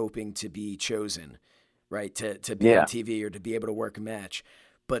 everybody hoping to be chosen, right? To be on TV or to be able to work a match.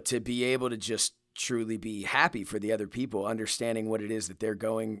 But to be able to just truly be happy for the other people, understanding what it is that they're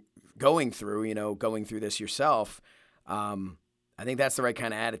going through, you know, going through this yourself. I think that's the right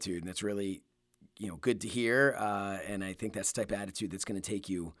kind of attitude, and it's really, you know, good to hear. And I think that's the type of attitude that's going to take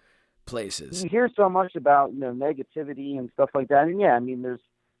you places. You hear so much about, you know, negativity and stuff like that. And yeah, I mean, there's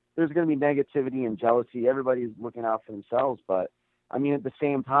going to be negativity and jealousy. Everybody's looking out for themselves. But I mean, at the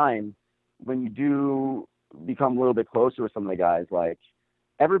same time, when you do become a little bit closer with some of the guys, like,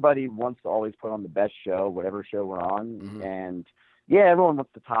 everybody wants to always put on the best show, whatever show we're on. Mm-hmm. And yeah, everyone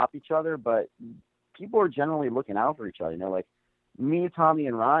wants to top each other, but people are generally looking out for each other. You know, like me, Tommy,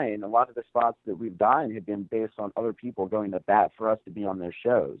 and Ryan, a lot of the spots that we've gotten have been based on other people going to bat for us to be on their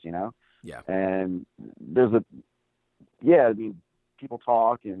shows, you know? Yeah. And I mean, people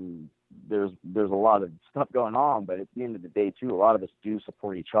talk and there's a lot of stuff going on, but at the end of the day too, a lot of us do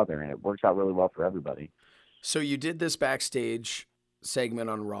support each other, and it works out really well for everybody. So you did this backstage segment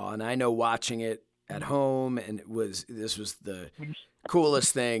on Raw, and I know watching it at home, and this was the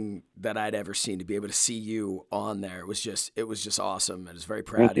coolest thing that I'd ever seen, to be able to see you on there. It was just awesome. I was very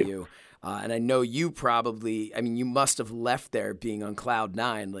proud of you. And I know you you must have left there being on cloud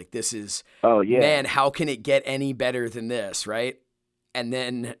nine. Like, this is, oh yeah, man, how can it get any better than this? Right. And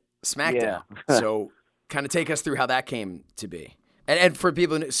then SmackDown. Yeah. So kind of take us through how that came to be. And for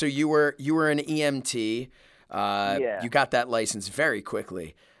people, so you were an EMT. You got that license very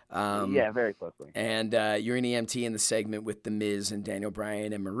quickly. Very quickly. And you're an EMT in the segment with The Miz and Daniel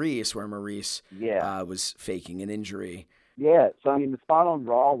Bryan and Maurice, where Maurice was faking an injury. Yeah, so I mean, the spot on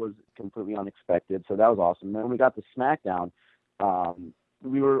Raw was completely unexpected, so that was awesome. Then when we got to SmackDown,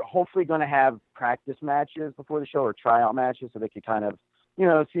 we were hopefully going to have practice matches before the show, or tryout matches, so they could kind of, you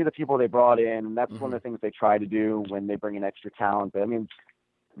know, see the people they brought in. And that's one of the things they try to do when they bring in extra talent. But I mean,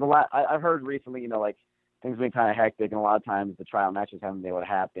 I've heard recently, you know, like, things have been kind of hectic, and a lot of times the trial matches haven't been able to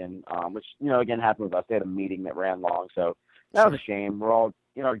happen, which, you know, again, happened with us. They had a meeting that ran long, so that was a shame. We're all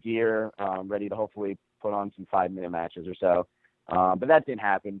in our gear, ready to hopefully put on some 5-minute matches or so, but that didn't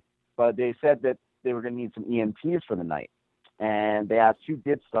happen. But they said that they were going to need some EMTs for the night, and they asked who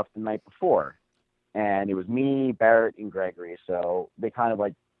did stuff the night before, and it was me, Barrett, and Gregory. So they kind of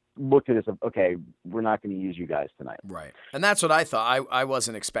like looked at us of, okay, we're not going to use you guys tonight. Right. And that's what I thought. I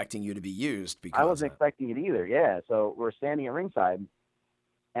wasn't expecting you to be used. Because I wasn't expecting it either, yeah. So we're standing at ringside,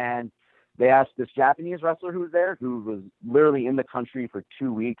 and they asked this Japanese wrestler who was there, who was literally in the country for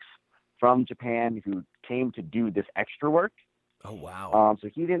 2 weeks from Japan, who came to do this extra work. Oh, wow. So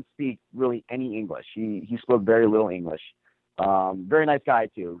he didn't speak really any English. He spoke very little English. Very nice guy,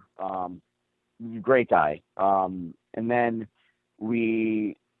 too. Great guy. And then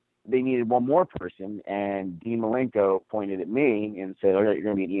they needed one more person, and Dean Malenko pointed at me and said, "Oh, you're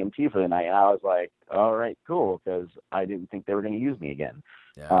going to be an EMT for the night." And I was like, "All right, cool," because I didn't think they were going to use me again.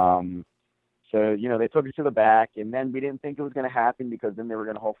 Yeah. So, you know, they took us to the back, and then we didn't think it was going to happen, because then they were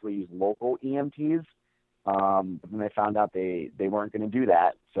going to hopefully use local EMTs. But then they found out they weren't going to do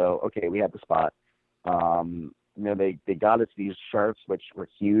that. So, okay, we had the spot. You know, they got us these shirts, which were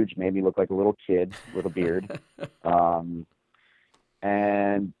huge, made me look like a little kid with a beard.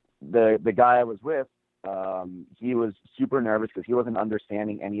 And the guy I was with, he was super nervous because he wasn't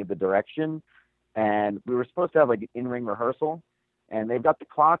understanding any of the direction. And we were supposed to have like an in-ring rehearsal, and they've got the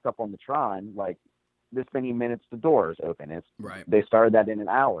clock up on the Tron, like this many minutes the doors open. Right. They started that in an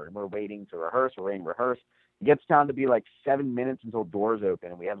hour, and we're waiting to rehearse, It gets down to be like 7 minutes until doors open,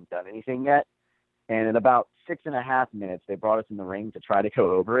 and we haven't done anything yet. And in about 6.5 minutes, they brought us in the ring to try to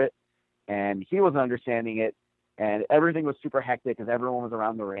go over it. And he wasn't understanding it. And everything was super hectic because everyone was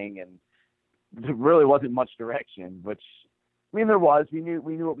around the ring, and there really wasn't much direction, which, I mean, there was. We knew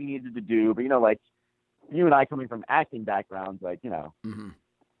what we needed to do. But, like, you and I coming from acting backgrounds, like, Mm-hmm.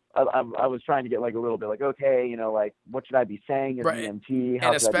 I was trying to get like a little bit like, okay, like, what should I be saying as Right. EMT?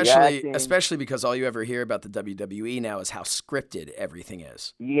 How And should I be acting? especially because all you ever hear about the WWE now is how scripted everything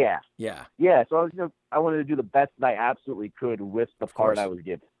is. Yeah. Yeah. Yeah. So I wanted to do the best that I absolutely could with the part course. I was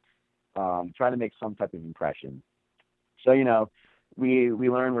given, trying to make some type of impression. So, we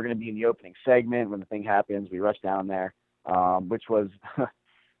learned we're going to be in the opening segment. When the thing happens, we rush down there, which was,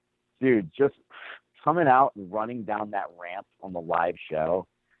 dude, just coming out and running down that ramp on the live show.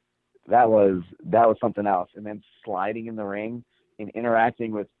 That was something else. And then sliding in the ring and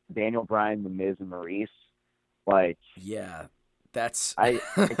interacting with Daniel Bryan, The Miz, and Maurice. Like, yeah, that's I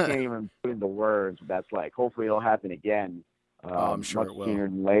can't even put into words what that's like. Hopefully it'll happen again. I'm sure much it will. sooner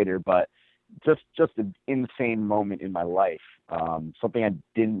than later, but just an insane moment in my life. Something I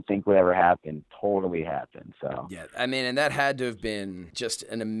didn't think would ever happen totally happened. So yeah, I mean, and that had to have been just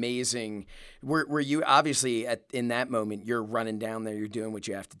an amazing. Were you obviously in that moment? You're running down there. You're doing what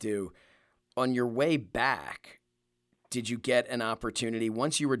you have to do. On your way back, did you get an opportunity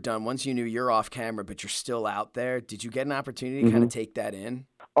once you were done? Once you knew you're off camera, but you're still out there. Did you get an opportunity to kind of take that in?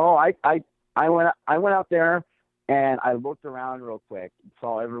 Oh, I went out there and I looked around real quick,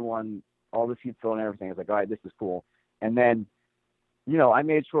 saw everyone, all the seats filled and everything. I was like, all right, this is cool. And then, I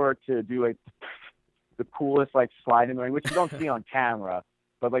made sure to do like the coolest like slide in the ring, which you don't see on camera,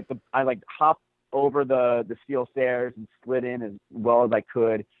 but like I hopped over the steel stairs and slid in as well as I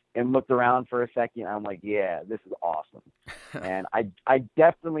could and looked around for a second. I'm like, yeah, this is awesome. And I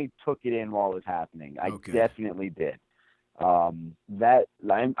definitely took it in while it was happening. I definitely did. That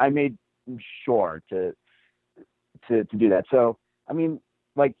I made sure to do that. So, I mean,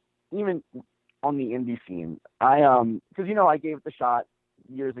 like, even on the indie scene, because I gave it the shot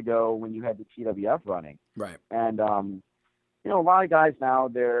years ago when you had the TWF running, right? And a lot of guys now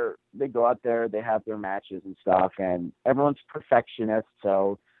they go out there, they have their matches and stuff, and everyone's perfectionist.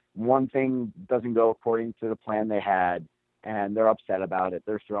 So one thing doesn't go according to the plan they had, and they're upset about it.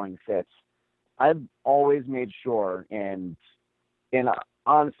 They're throwing fits. I've always made sure, and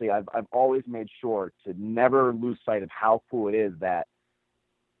honestly, I've always made sure to never lose sight of how cool it is that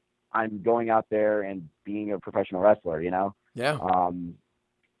I'm going out there and being a professional wrestler, Yeah.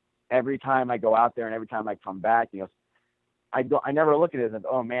 Every time I go out there and every time I come back, I never look at it as,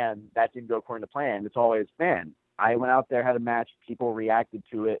 oh man, that didn't go according to plan. It's always, man, I went out there, had a match, people reacted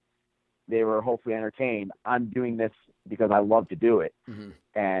to it. They were hopefully entertained. I'm doing this because I love to do it. Mm-hmm.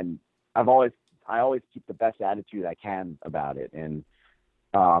 And I always keep the best attitude I can about it. And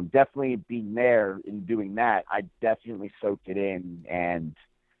definitely being there and doing that, I definitely soaked it in and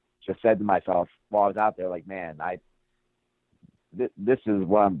just said to myself while I was out there, like, man, this is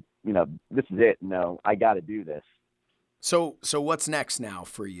what I'm, this is it. No, I got to do this. So what's next now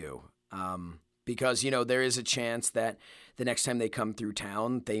for you? Because, there is a chance that the next time they come through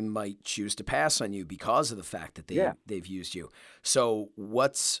town, they might choose to pass on you because of the fact that they've used you. So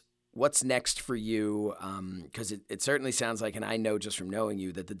what's next for you? Because it certainly sounds like, and I know just from knowing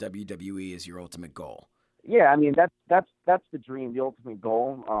you, that the WWE is your ultimate goal. Yeah, I mean, that's the dream, the ultimate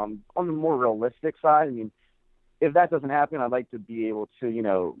goal. On the more realistic side, I mean, if that doesn't happen, I'd like to be able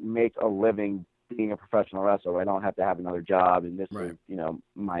to, make a living being a professional wrestler. I don't have to have another job, and this is,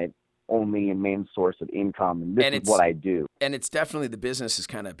 my only and main source of income, and this is what I do. And it's definitely, the business has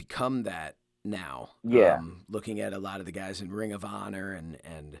kind of become that now. Yeah. Looking at a lot of the guys in Ring of Honor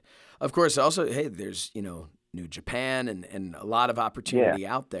and of course also, hey, there's, New Japan and a lot of opportunity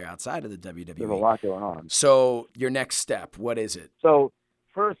out there outside of the WWE. There's a lot going on. So your next step, what is it? So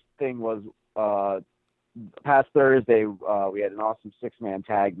first thing was past Thursday, we had an awesome 6-man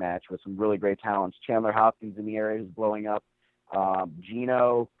tag match with some really great talents. Chandler Hopkins in the area who's blowing up.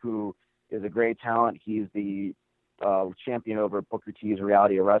 Gino, who is a great talent. He's the champion over Booker T's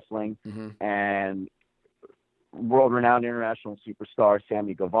Reality of Wrestling. Mm-hmm. And world-renowned international superstar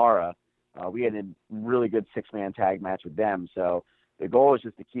Sammy Guevara. We had a really good 6-man tag match with them. So the goal is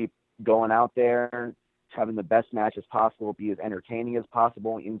just to keep going out there, having the best matches possible, be as entertaining as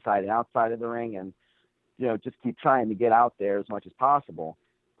possible inside and outside of the ring, and just keep trying to get out there as much as possible.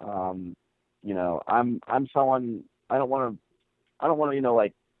 I'm someone, I don't want to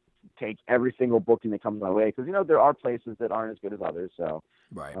like take every single booking that comes my way, because there are places that aren't as good as others. So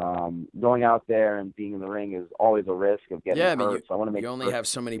Right. Going out there and being in the ring is always a risk of getting hurt. I mean, so I want to make you only sure, have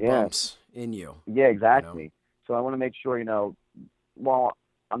so many bumps in you. Yeah, exactly. So I want to make sure, while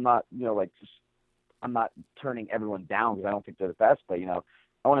I'm not, I'm not turning everyone down because I don't think they're the best, but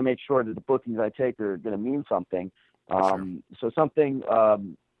I want to make sure that the bookings I take are going to mean something. Sure. So something,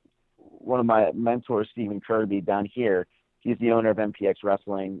 one of my mentors, Stephen Kirby down here, he's the owner of MPX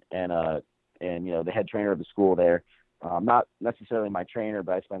Wrestling and the head trainer of the school there. Not necessarily my trainer,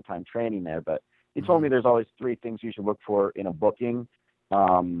 but I spend time training there. But he told me there's always 3 things you should look for in a booking: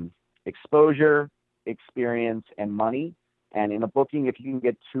 exposure, experience, and money. And in a booking, if you can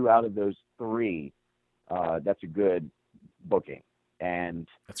get 2 out of those 3, that's a good booking. And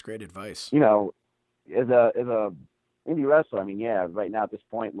that's great advice. As a indie wrestler, I mean, right now at this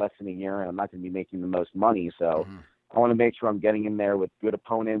point, less than a year, and I'm not going to be making the most money. So I want to make sure I'm getting in there with good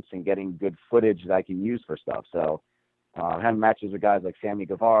opponents and getting good footage that I can use for stuff. So having matches with guys like Sammy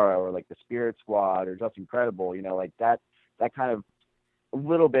Guevara or like the Spirit Squad or Just Incredible, like that kind of a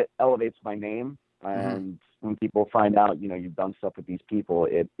little bit elevates my name. And when people find out, you've done stuff with these people,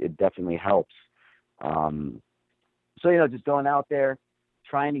 it definitely helps. So, just going out there,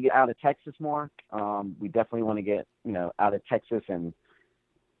 trying to get out of Texas more. We definitely want to get, out of Texas and,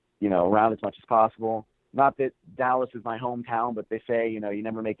 around as much as possible. Not that Dallas is my hometown, but they say, you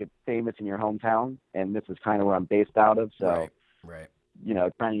never make it famous in your hometown. And this is kind of where I'm based out of. So, right.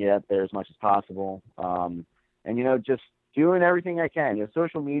 Trying to get out there as much as possible. And, just doing everything I can.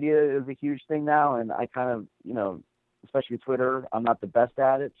 Social media is a huge thing now. And I kind of, especially Twitter, I'm not the best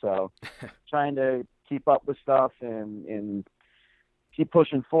at it. So trying to keep up with stuff and keep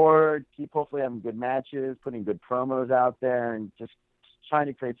pushing forward, keep hopefully having good matches, putting good promos out there, and just trying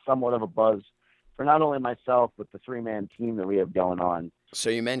to create somewhat of a buzz for not only myself, but the 3-man team that we have going on. So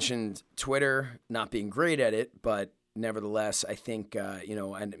you mentioned Twitter, not being great at it, but nevertheless, I think,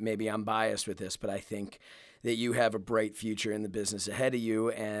 and maybe I'm biased with this, but I think that you have a bright future in the business ahead of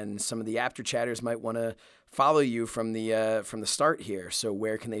you, and some of the after chatters might want to follow you from the start here. So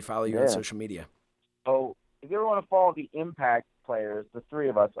where can they follow you on social media? So if you ever want to follow the Impact players, the 3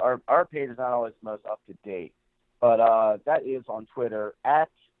 of us, our page is not always most up to date, but that is on Twitter at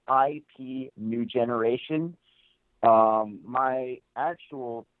IP New Generation. My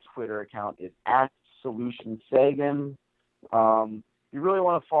actual Twitter account is at Solution Sagan. If you really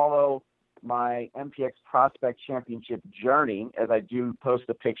want to follow my MPX Prospect Championship journey, as I do post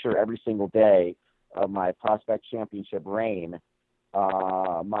a picture every single day of my Prospect Championship reign,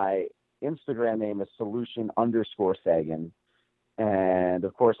 my Instagram name is Solution_Sagan. And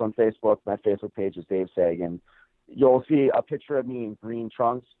of course on Facebook, my Facebook page is Dave Sagan. You'll see a picture of me in green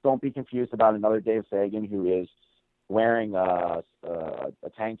trunks. Don't be confused about another Dave Sagan who is wearing a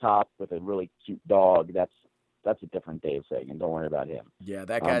tank top with a really cute dog. That's a different Dave Sagan. Don't worry about him. Yeah,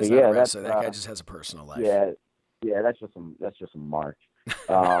 that guy's not a wrestler. That guy just has a personal life. Yeah, that's just some mark.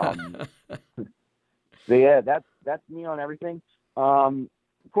 So yeah, that's me on everything. Of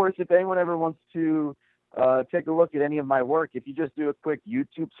course, if anyone ever wants to take a look at any of my work, if you just do a quick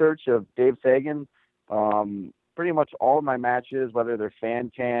YouTube search of Dave Sagan, pretty much all of my matches, whether they're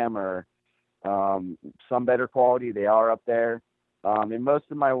fan cam or some better quality, they are up there. In most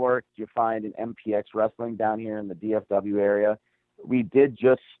of my work, you find an MPX Wrestling down here in the DFW area. We did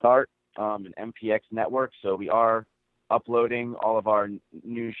just start an MPX network, so we are uploading all of our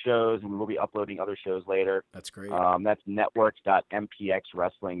new shows, and we'll be uploading other shows later. That's great. That's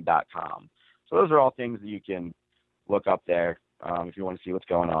network.mpxwrestling.com. So those are all things that you can look up there if you want to see what's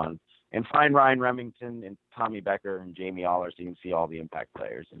going on. And find Ryan Remington and Tommy Becker and Jamie Aller so you can see all the Impact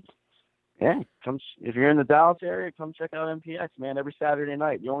players. And yeah, come if you're in the Dallas area, come check out MPX, man, every Saturday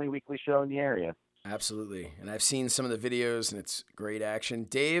night. The only weekly show in the area. Absolutely. And I've seen some of the videos, and it's great action.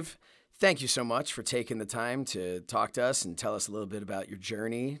 Dave, thank you so much for taking the time to talk to us and tell us a little bit about your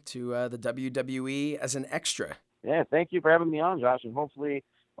journey to the WWE as an extra. Yeah, thank you for having me on, Josh. And hopefully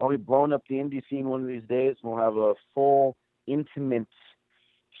I'll be blowing up the indie scene one of these days. We'll have a full, intimate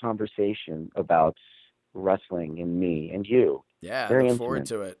conversation about wrestling and me and you. Yeah, Very I look intimate. forward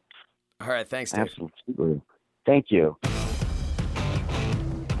to it. All right, thanks, Dave. Absolutely. Thank you.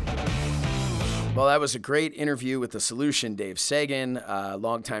 Well, that was a great interview with the Solution, Dave Sagan, a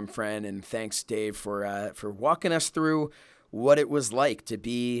longtime friend, and thanks, Dave, for walking us through what it was like to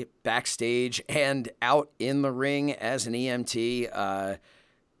be backstage and out in the ring as an EMT.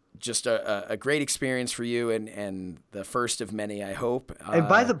 Just a great experience for you, and the first of many, I hope. And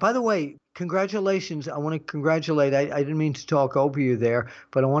by the way, congratulations! I want to congratulate. I didn't mean to talk over you there,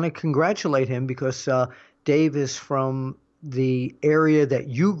 but I want to congratulate him because Dave is from the area that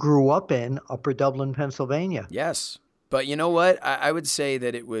you grew up in, Upper Dublin, Pennsylvania. Yes. But you know what? I would say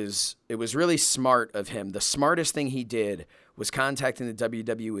that it was really smart of him. The smartest thing he did was contacting the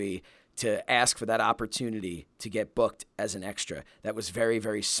WWE to ask for that opportunity to get booked as an extra. That was very,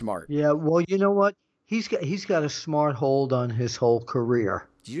 very smart. Yeah, well, you know what? He's got a smart hold on his whole career.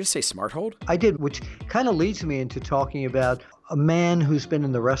 Did you just say smart hold? I did, which kind of leads me into talking about a man who's been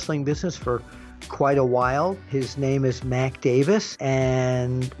in the wrestling business for quite a while. His name is Mac Davis,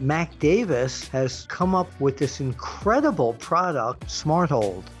 and Mac Davis has come up with this incredible product, Smart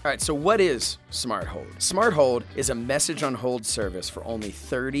Hold. All right, so what is Smart Hold? Smart Hold is a message on hold service for only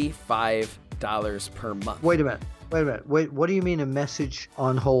 $35 per month. Wait a minute. What do you mean a message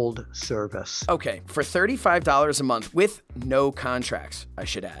on hold service? Okay, for $35 a month with no contracts, I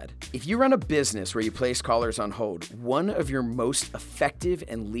should add. If you run a business where you place callers on hold, one of your most effective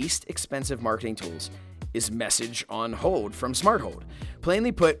and least expensive marketing tools is message on hold from Smart Hold.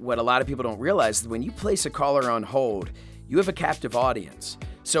 Plainly put, what a lot of people don't realize is when you place a caller on hold, you have a captive audience.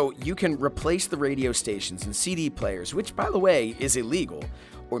 So you can replace the radio stations and CD players, which, by the way, is illegal.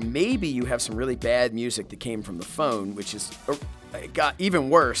 Or maybe you have some really bad music that came from the phone, which is got even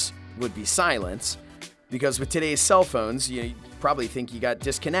worse, would be silence. Because with today's cell phones, you probably think you got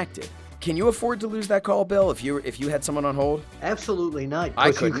disconnected. Can you afford to lose that call, Bill, if you had someone on hold? Absolutely not.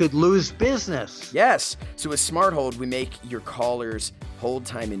 I Because you could lose business. Yes. So with Smart Hold, we make your callers' hold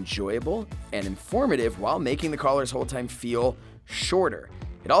time enjoyable and informative while making the caller's hold time feel shorter.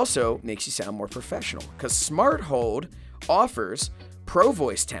 It also makes you sound more professional because Smart Hold offers pro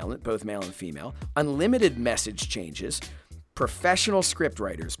voice talent, both male and female, unlimited message changes, professional script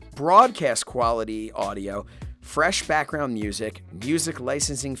writers, broadcast quality audio, fresh background music, music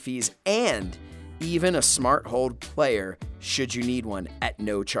licensing fees, and even a Smart Hold player should you need one at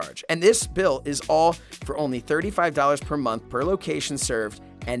no charge. And this bill is all for only $35 per month per location served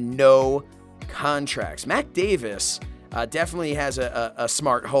and no contracts. Mac Davis definitely has a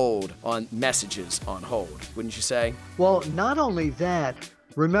smart hold on messages on hold, wouldn't you say? Well, not only that,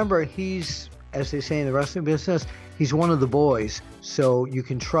 remember he's, as they say in the wrestling business, he's one of the boys, so you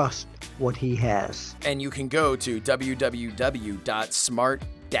can trust what he has. And you can go to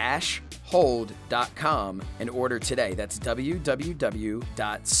www.smart-hold.com and order today. That's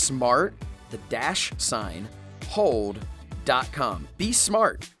www.smart-hold.com. Be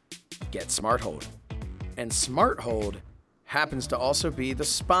smart. Get Smart Hold. And Smart Hold happens to also be the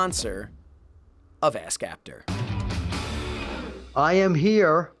sponsor of Ask Apter. I am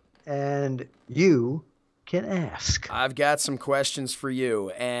here, and you can ask. I've got some questions for you,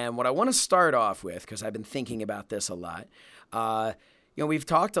 and what I want to start off with, because I've been thinking about this a lot, we've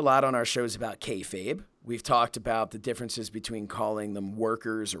talked a lot on our shows about kayfabe. We've talked about the differences between calling them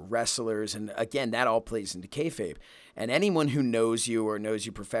workers or wrestlers, and again, that all plays into kayfabe. And anyone who knows you or knows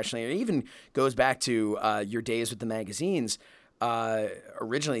you professionally, or even goes back to your days with the magazines,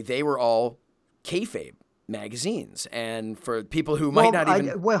 originally they were all kayfabe magazines. And for people who might not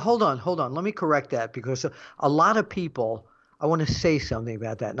even... hold on. Let me correct that, because a lot of people, I want to say something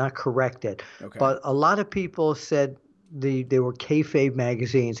about that, not correct it. Okay. But a lot of people said they were kayfabe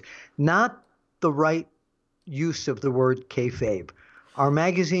magazines. Not the right use of the word kayfabe. Our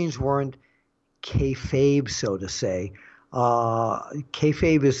magazines weren't kayfabe, so to say.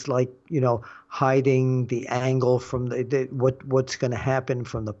 Kayfabe is like, hiding the angle from what's going to happen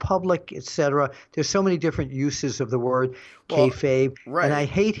from the public, etc. There's so many different uses of the word kayfabe, right. And I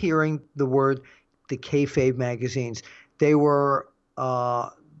hate hearing the kayfabe magazines. They were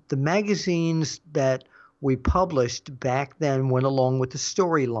the magazines that we published back then went along with the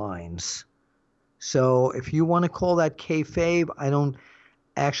storylines. So if you want to call that kayfabe, I don't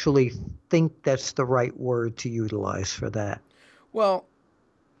actually think that's the right word to utilize for that. Well,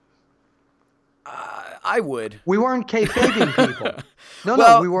 I would. We weren't kayfabing people.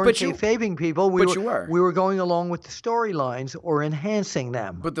 We weren't kayfabing people. You were. We were going along with the storylines or enhancing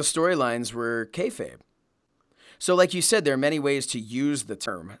them. But the storylines were kayfabe. So like you said, there are many ways to use the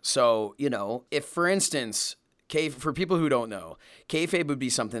term. So, if, for instance, for people who don't know, kayfabe would be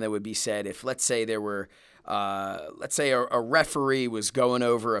something that would be said if, let's say, there were, a referee was going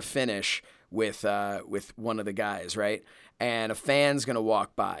over a finish with one of the guys, right? And a fan's going to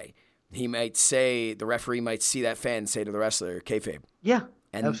walk by. The referee might see that fan and say to the wrestler, kayfabe. Yeah,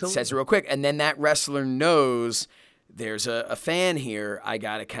 and absolutely. says it real quick. And then that wrestler knows there's a fan here. I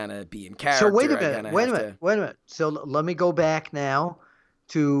got to kind of be in character. So wait a minute. So let me go back now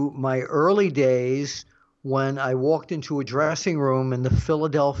to my early days when I walked into a dressing room in the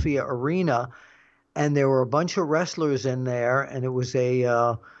Philadelphia arena, and there were a bunch of wrestlers in there, and it was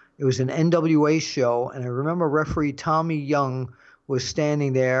a It was an NWA show, and I remember referee Tommy Young was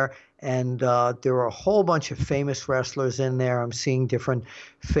standing there, and there were a whole bunch of famous wrestlers in there. I'm seeing different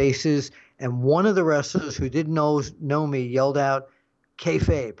faces, and one of the wrestlers who didn't know me yelled out,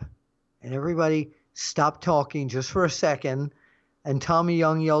 "Kayfabe," and everybody stopped talking just for a second, and Tommy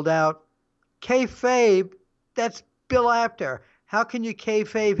Young yelled out, "Kayfabe? That's Bill Apter. How can you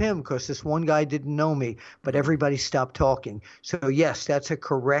kayfabe him?" Because this one guy didn't know me, but everybody stopped talking. So yes, that's a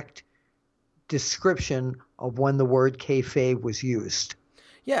correct description of when the word kayfabe was used.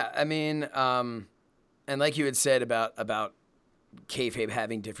 Yeah, I mean, and like you had said about kayfabe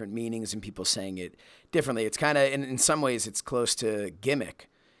having different meanings and people saying it differently, it's kind of, in some ways, it's close to gimmick.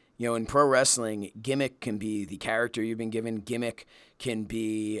 You know, in pro wrestling, gimmick can be the character you've been given. Gimmick can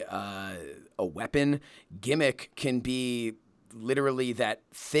be a weapon. Gimmick can be literally that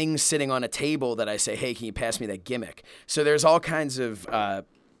thing sitting on a table that I say, "Hey, can you pass me that gimmick?" So there's all kinds of,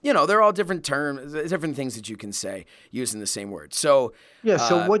 they're all different terms, different things that you can say using the same word. So yeah.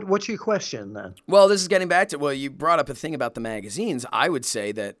 So what's your question then? Well, this is getting back to, you brought up a thing about the magazines. I would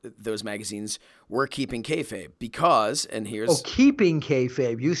say that those magazines were keeping kayfabe because, and here's keeping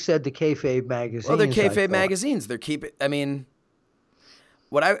kayfabe. You said the kayfabe magazines. Well, they're kayfabe magazines. They're I mean,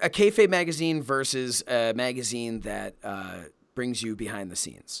 a kayfabe magazine versus a magazine that brings you behind the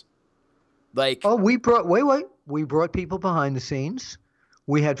scenes. Like, we brought people behind the scenes.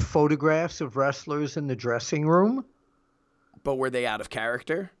 We had photographs of wrestlers in the dressing room. But were they out of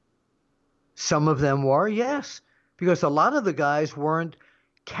character? Some of them were, yes, because a lot of the guys weren't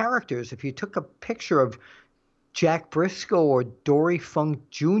characters. If you took a picture of Jack Briscoe or Dory Funk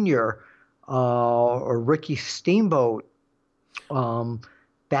Jr. Or Ricky Steamboat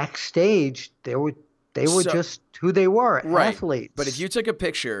backstage, they were just who they were, right. Athletes. But if you took a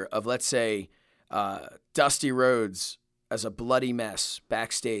picture of, let's say, Dusty Rhodes as a bloody mess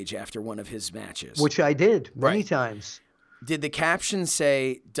backstage after one of his matches, which I did many times, did the caption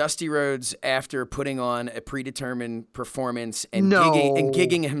say Dusty Rhodes after putting on a predetermined performance and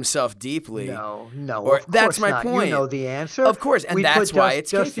gigging himself deeply? No. Or that's my point. You know the answer, of course, and that's why it's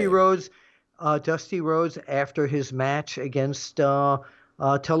Dusty Rhodes. Dusty Rhodes after his match against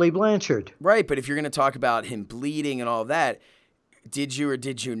Tully Blanchard. Right, but if you're going to talk about him bleeding and all of that, did you or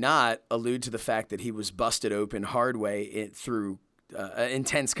did you not allude to the fact that he was busted open hard way through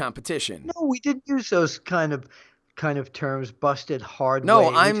intense competition? No, we didn't use those kind of terms, busted hard way.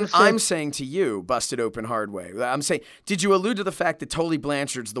 No, I'm saying to you, busted open hard way. I'm saying, did you allude to the fact that Tully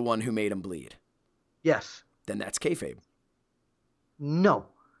Blanchard's the one who made him bleed? Yes. Then that's kayfabe. No,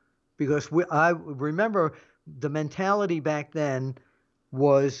 because I remember the mentality back then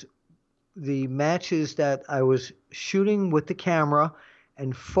was the matches that I was shooting with the camera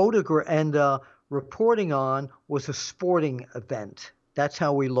and reporting on was a sporting event. That's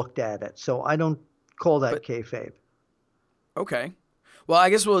how we looked at it. So I don't call that kayfabe. Okay. Well, I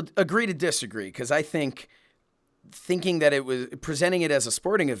guess we'll agree to disagree, because I think thinking that it was presenting it as a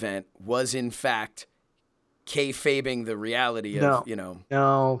sporting event was in fact kayfabing the reality of,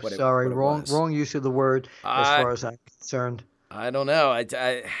 No, sorry, wrong use of the word as far as I'm concerned. I don't know.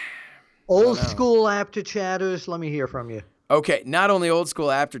 Old school after chatters, let me hear from you. Okay, not only old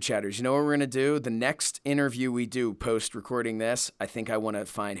school after chatters. You know what we're going to do? The next interview we do post-recording this, I think I want to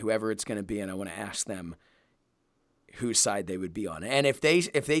find whoever it's going to be, and I want to ask them whose side they would be on. And if they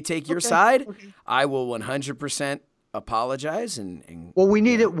take your side, I will 100% apologize and well, we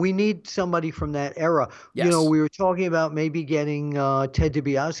need somebody from that era. Yes. You know, we were talking about maybe getting Ted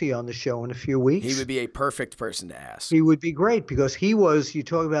DiBiase on the show in a few weeks. He would be a perfect person to ask. He would be great because you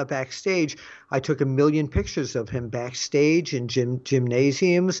talk about backstage, I took 1 million pictures of him backstage in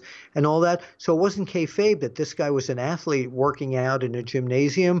gymnasiums and all that. So it wasn't kayfabe that this guy was an athlete working out in a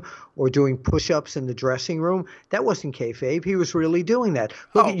gymnasium or doing push-ups in the dressing room. That wasn't kayfabe. He was really doing that.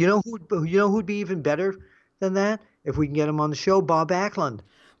 Look, you know who'd be even better than that? If we can get him on the show, Bob Backlund.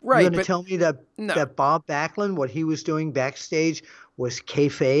 Right. You're going to tell me that Bob Backlund, what he was doing backstage was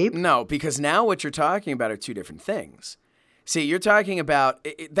kayfabe? No, because now what you're talking about are two different things. See, you're talking about,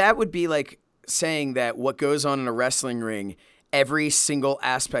 that would be like saying that what goes on in a wrestling ring, every single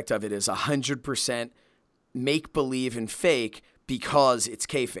aspect of it is 100% make-believe and fake because it's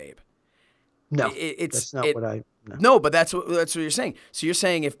kayfabe. No, that's not what I... No, but that's what you're saying. So you're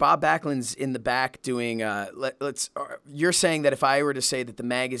saying if Bob Backlund's in the back doing, you're saying that if I were to say that the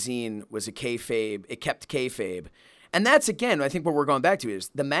magazine was a kayfabe, it kept kayfabe, and that's again, I think what we're going back to is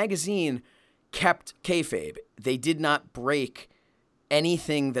the magazine kept kayfabe. They did not break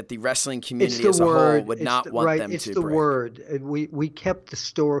anything that the wrestling community It's the as a whole word. would It's not the- want right. them It's to the break. word. And we kept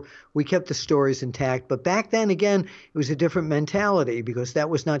the stories intact. But back then, again, it was a different mentality because that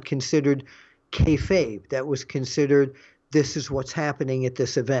was not considered kayfabe. That was considered this is what's happening at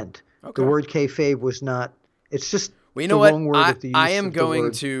this event. Okay. The word kayfabe was not. It's just Well, you the know what? wrong word of the use I am of the going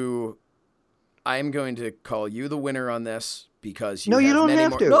word. to call you the winner on this because you No, have you don't many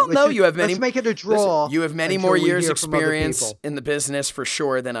have more. to. No, Let's no, just- you have many. let's make it a draw Listen, you have many until more we years hear from other experience people. in the business for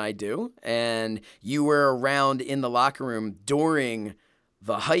sure than I do, and you were around in the locker room during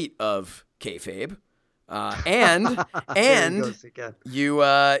the height of kayfabe, and There he and goes again.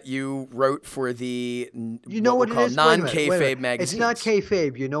 you wrote for the You know what we'll it call is? Wait a minute, wait a non-kayfabe minute. magazines. It's not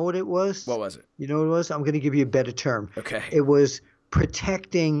kayfabe. You know what it was? What was it? You know what it was? I'm going to give you a better term. Okay. It was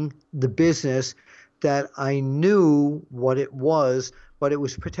protecting the business that I knew what it was, but it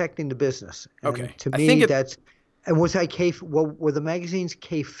was protecting the business. And Okay. to I me, think that's. And was I were the magazines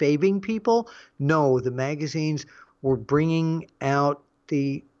kayfabing people? No, the magazines were bringing out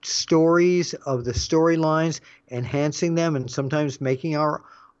the stories of the storylines, enhancing them, and sometimes making our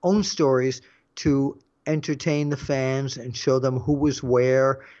own stories to entertain the fans and show them who was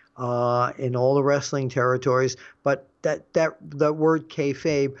where in all the wrestling territories. But that word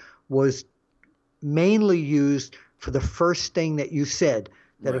kayfabe was mainly used for the first thing that you said.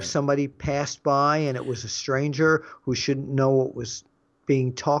 That Right. if somebody passed by and it was a stranger who shouldn't know what was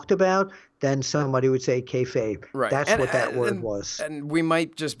being talked about, then somebody would say kayfabe. Right. That's what that word was. And we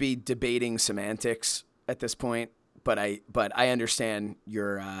might just be debating semantics at this point, but I understand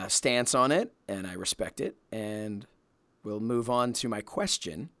your stance on it, and I respect it. And we'll move on to my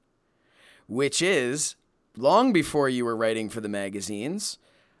question, which is, long before you were writing for the magazines,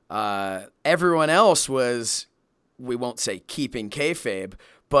 everyone else was, we won't say keeping kayfabe,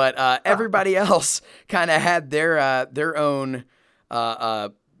 but everybody else kind of had their own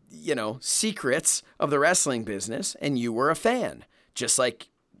secrets of the wrestling business, and you were a fan, just like,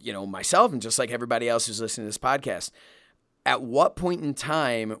 myself and just like everybody else who's listening to this podcast. At what point in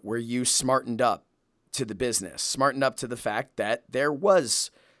time were you smartened up to the business, smartened up to the fact that there was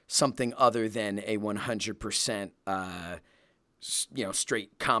something other than a 100%,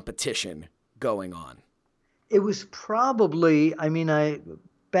 straight competition going on? It was probably,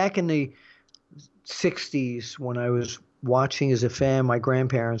 back in the 60s when I was watching as a fan, my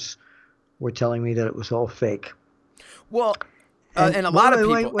grandparents were telling me that it was all fake. Well, and a lot of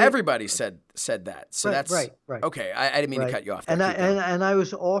people, wait. everybody said that. So Right, that's right. Okay. I didn't mean to cut you off there. And Keep going. and I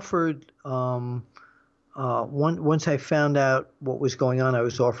was offered once I found out what was going on, I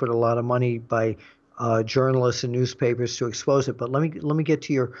was offered a lot of money by journalists and newspapers to expose it. But let me get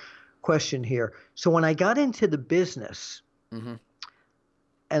to your question here. So when I got into the business, Mm-hmm.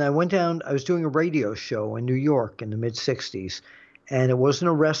 and I was doing a radio show in New York in the mid '60s, and it wasn't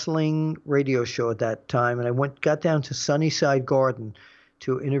a wrestling radio show at that time. And I got down to Sunnyside Garden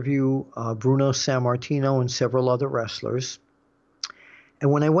to interview Bruno Sammartino and several other wrestlers. And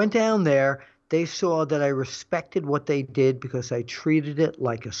when I went down there, they saw that I respected what they did because I treated it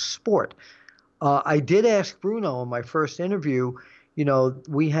like a sport. I did ask Bruno in my first interview,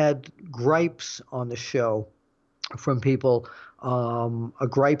 we had gripes on the show from people, a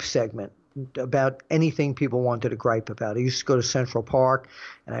gripe segment about anything people wanted to gripe about. I used to go to Central Park,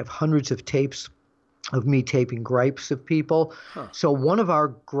 and I have hundreds of tapes of me taping gripes of people. Huh. So one of our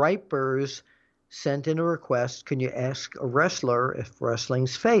gripers sent in a request, can you ask a wrestler if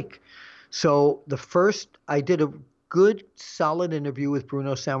wrestling's fake? So I did a good, solid interview with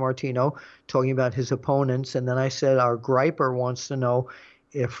Bruno Sammartino talking about his opponents, and then I said, our griper wants to know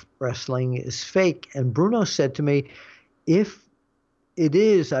if wrestling is fake. And Bruno said to me, if it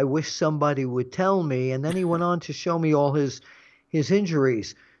is, I wish somebody would tell me. And then he went on to show me all his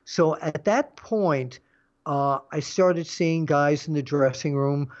injuries. So at that point, I started seeing guys in the dressing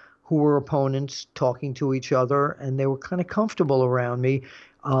room who were opponents talking to each other, and they were kind of comfortable around me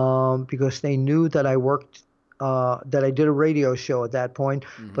because they knew that I worked, that I did a radio show at that point.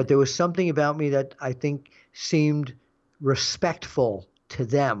 Mm-hmm. But there was something about me that I think seemed respectful to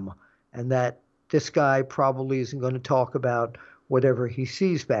them, and that this guy probably isn't going to talk about whatever he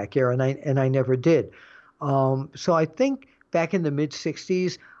sees back here, and I never did. So I think back in the mid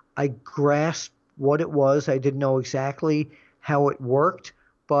 '60s, I grasped what it was. I didn't know exactly how it worked,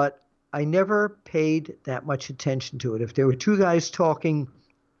 but I never paid that much attention to it. If there were two guys talking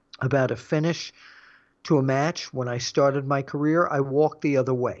about a finish to a match when I started my career, I walked the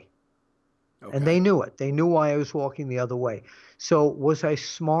other way. Okay. And they knew it. They knew why I was walking the other way. So was I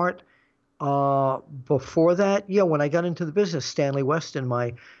smart before that? Yeah, when I got into the business, Stanley Weston,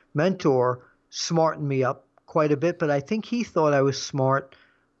 my mentor, smartened me up quite a bit, but I think he thought I was smart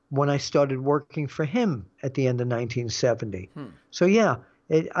when I started working for him at the end of 1970. So yeah,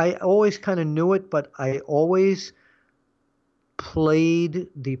 I always kind of knew it, but I always played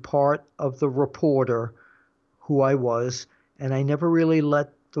the part of the reporter who I was, and I never really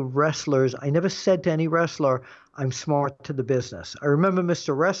let the wrestlers, I never said to any wrestler, I'm smart to the business. I remember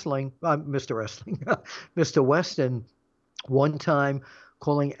Mr. Weston one time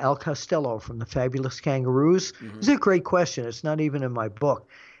calling Al Costello from the Fabulous Kangaroos. It's a great question. It's not even in my book.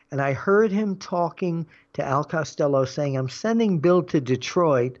 And I heard him talking to Al Costello saying, I'm sending Bill to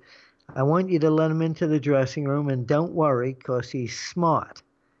Detroit. I want you to let him into the dressing room, and don't worry because he's smart.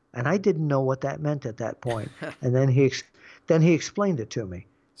 And I didn't know what that meant at that point. And then he explained it to me.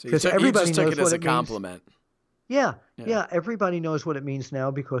 So you just took it as a compliment. Yeah. Everybody knows what it means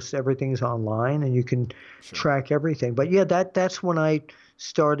now because everything's online and you can track everything. But yeah, that's when I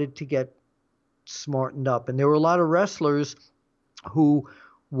started to get smartened up. And there were a lot of wrestlers who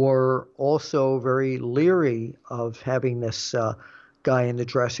were also very leery of having this guy in the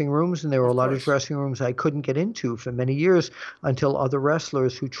dressing rooms. And there were a lot of dressing rooms I couldn't get into for many years until other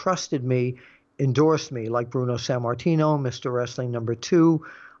wrestlers who trusted me endorsed me, like Bruno Sammartino, Mr. Wrestling number 2,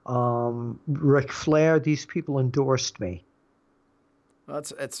 Ric Flair. These people endorsed me. Well,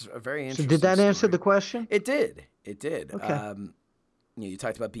 it's a very interesting. So did that story. answer the question? It did. Okay. You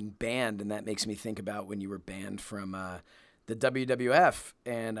talked about being banned, and that makes me think about when you were banned from the WWF.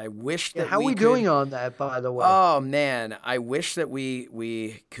 And I wish that how are we doing on that, by the way? Oh man, I wish that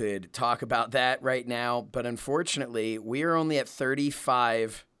we could talk about that right now, but unfortunately, we are only at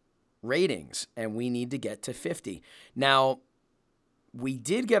 35 ratings, and we need to get to 50. Now, we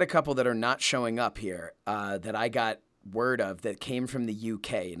did get a couple that are not showing up here that I got word of that came from the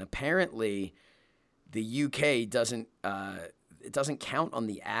UK, and apparently the UK doesn't count on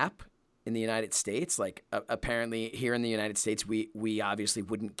the app in the United States. Like apparently here in the United States, we obviously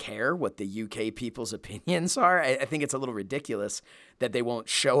wouldn't care what the UK people's opinions are. I think it's a little ridiculous that they won't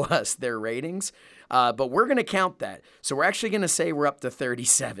show us their ratings, but we're going to count that. So we're actually going to say we're up to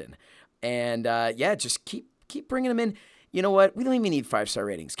 37, and just keep bringing them in. You know what? We don't even need 5-star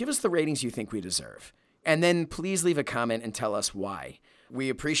ratings. Give us the ratings you think we deserve. And then please leave a comment and tell us why. We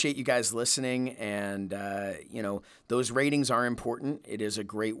appreciate you guys listening, and, those ratings are important. It is a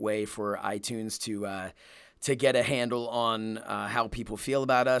great way for iTunes to get a handle on how people feel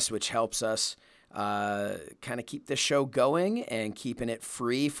about us, which helps us kind of keep the show going and keeping it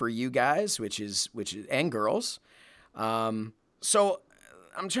free for you guys, which is and girls. So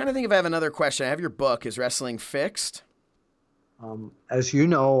I'm trying to think if I have another question. I have your book, Is Wrestling Fixed? As you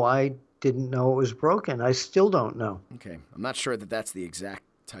know, I didn't know it was broken. I still don't know. Okay. I'm not sure that that's the exact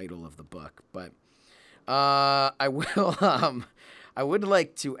title of the book, but I will. I would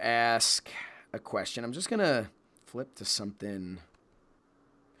like to ask a question. I'm just going to flip to something.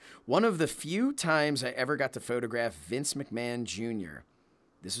 One of the few times I ever got to photograph Vince McMahon Jr.,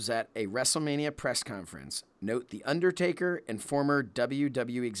 this was at a WrestleMania press conference. Note The Undertaker and former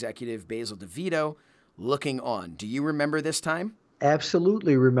WWE executive Basil DeVito looking on. Do you remember this time?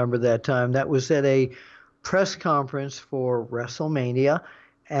 Absolutely remember that time. That was at a press conference for WrestleMania,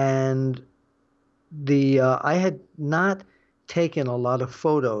 and I had not taken a lot of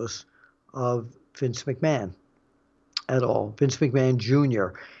photos of Vince McMahon at all. Vince McMahon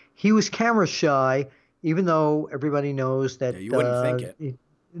Jr. He was camera shy, even though everybody knows that. Yeah, you wouldn't think it.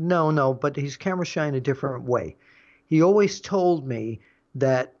 No, but he's camera shy in a different way. He always told me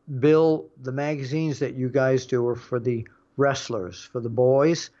that, Bill, the magazines that you guys do are for the wrestlers, for the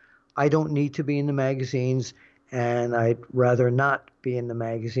boys. I don't need to be in the magazines, and I'd rather not be in the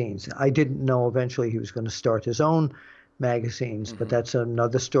magazines. I didn't know eventually he was going to start his own magazines, but that's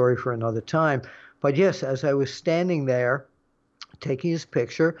another story for another time. But yes, as I was standing there taking his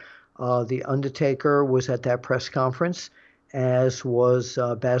picture, The Undertaker was at that press conference, as was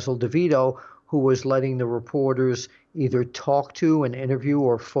Basil DeVito, who was letting the reporters either talk to and interview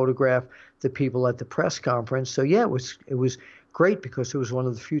or photograph the people at the press conference. So yeah, it was great because it was one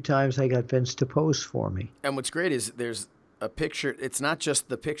of the few times I got Vince to pose for me. And what's great is there's a picture. It's not just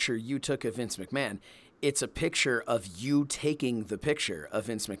the picture you took of Vince McMahon. It's a picture of you taking the picture of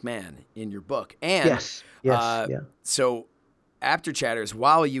Vince McMahon in your book. And yes. So After Chatters,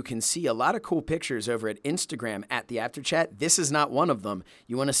 while you can see a lot of cool pictures over at Instagram at the After Chat, this is not one of them.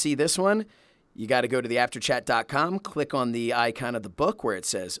 You want to see this one? You got to go to theafterchat.com, click on the icon of the book where it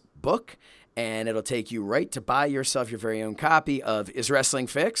says book, and it'll take you right to buy yourself your very own copy of Is Wrestling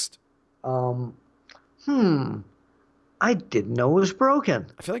Fixed? I didn't know it was broken.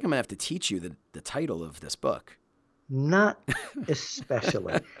 I feel like I'm going to have to teach you the title of this book. Not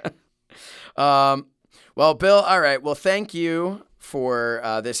especially. Well, Well, Bill, all right. Well, thank you for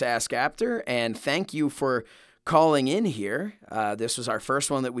this Ask Apter, and thank you for calling in here. This was our first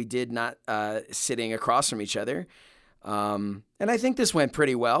one that we did not sitting across from each other. And I think this went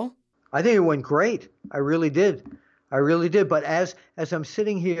pretty well. I think it went great. I really did. But as I'm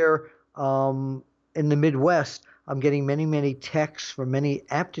sitting here in the Midwest, I'm getting many, many texts from many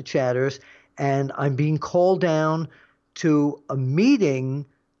Apter chatters, and I'm being called down to a meeting,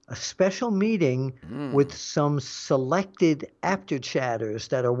 a special meeting with some selected Apter chatters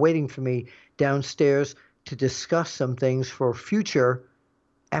that are waiting for me downstairs to discuss some things for future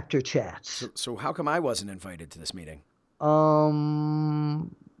Apter chats. So how come I wasn't invited to this meeting?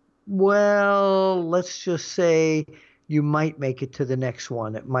 Well, let's just say you might make it to the next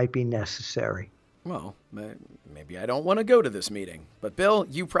one. It might be necessary. Well, maybe I don't want to go to this meeting. But Bill,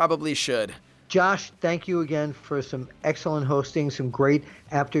 you probably should. Josh, thank you again for some excellent hosting, some great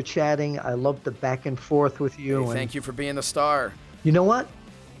Apter chatting. I love the back and forth with you. Hey, thank you for being the star. You know what?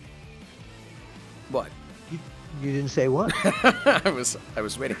 What? You didn't say what? I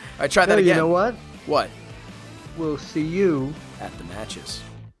was waiting. I tried that again. You know what? What? We'll see you at the matches.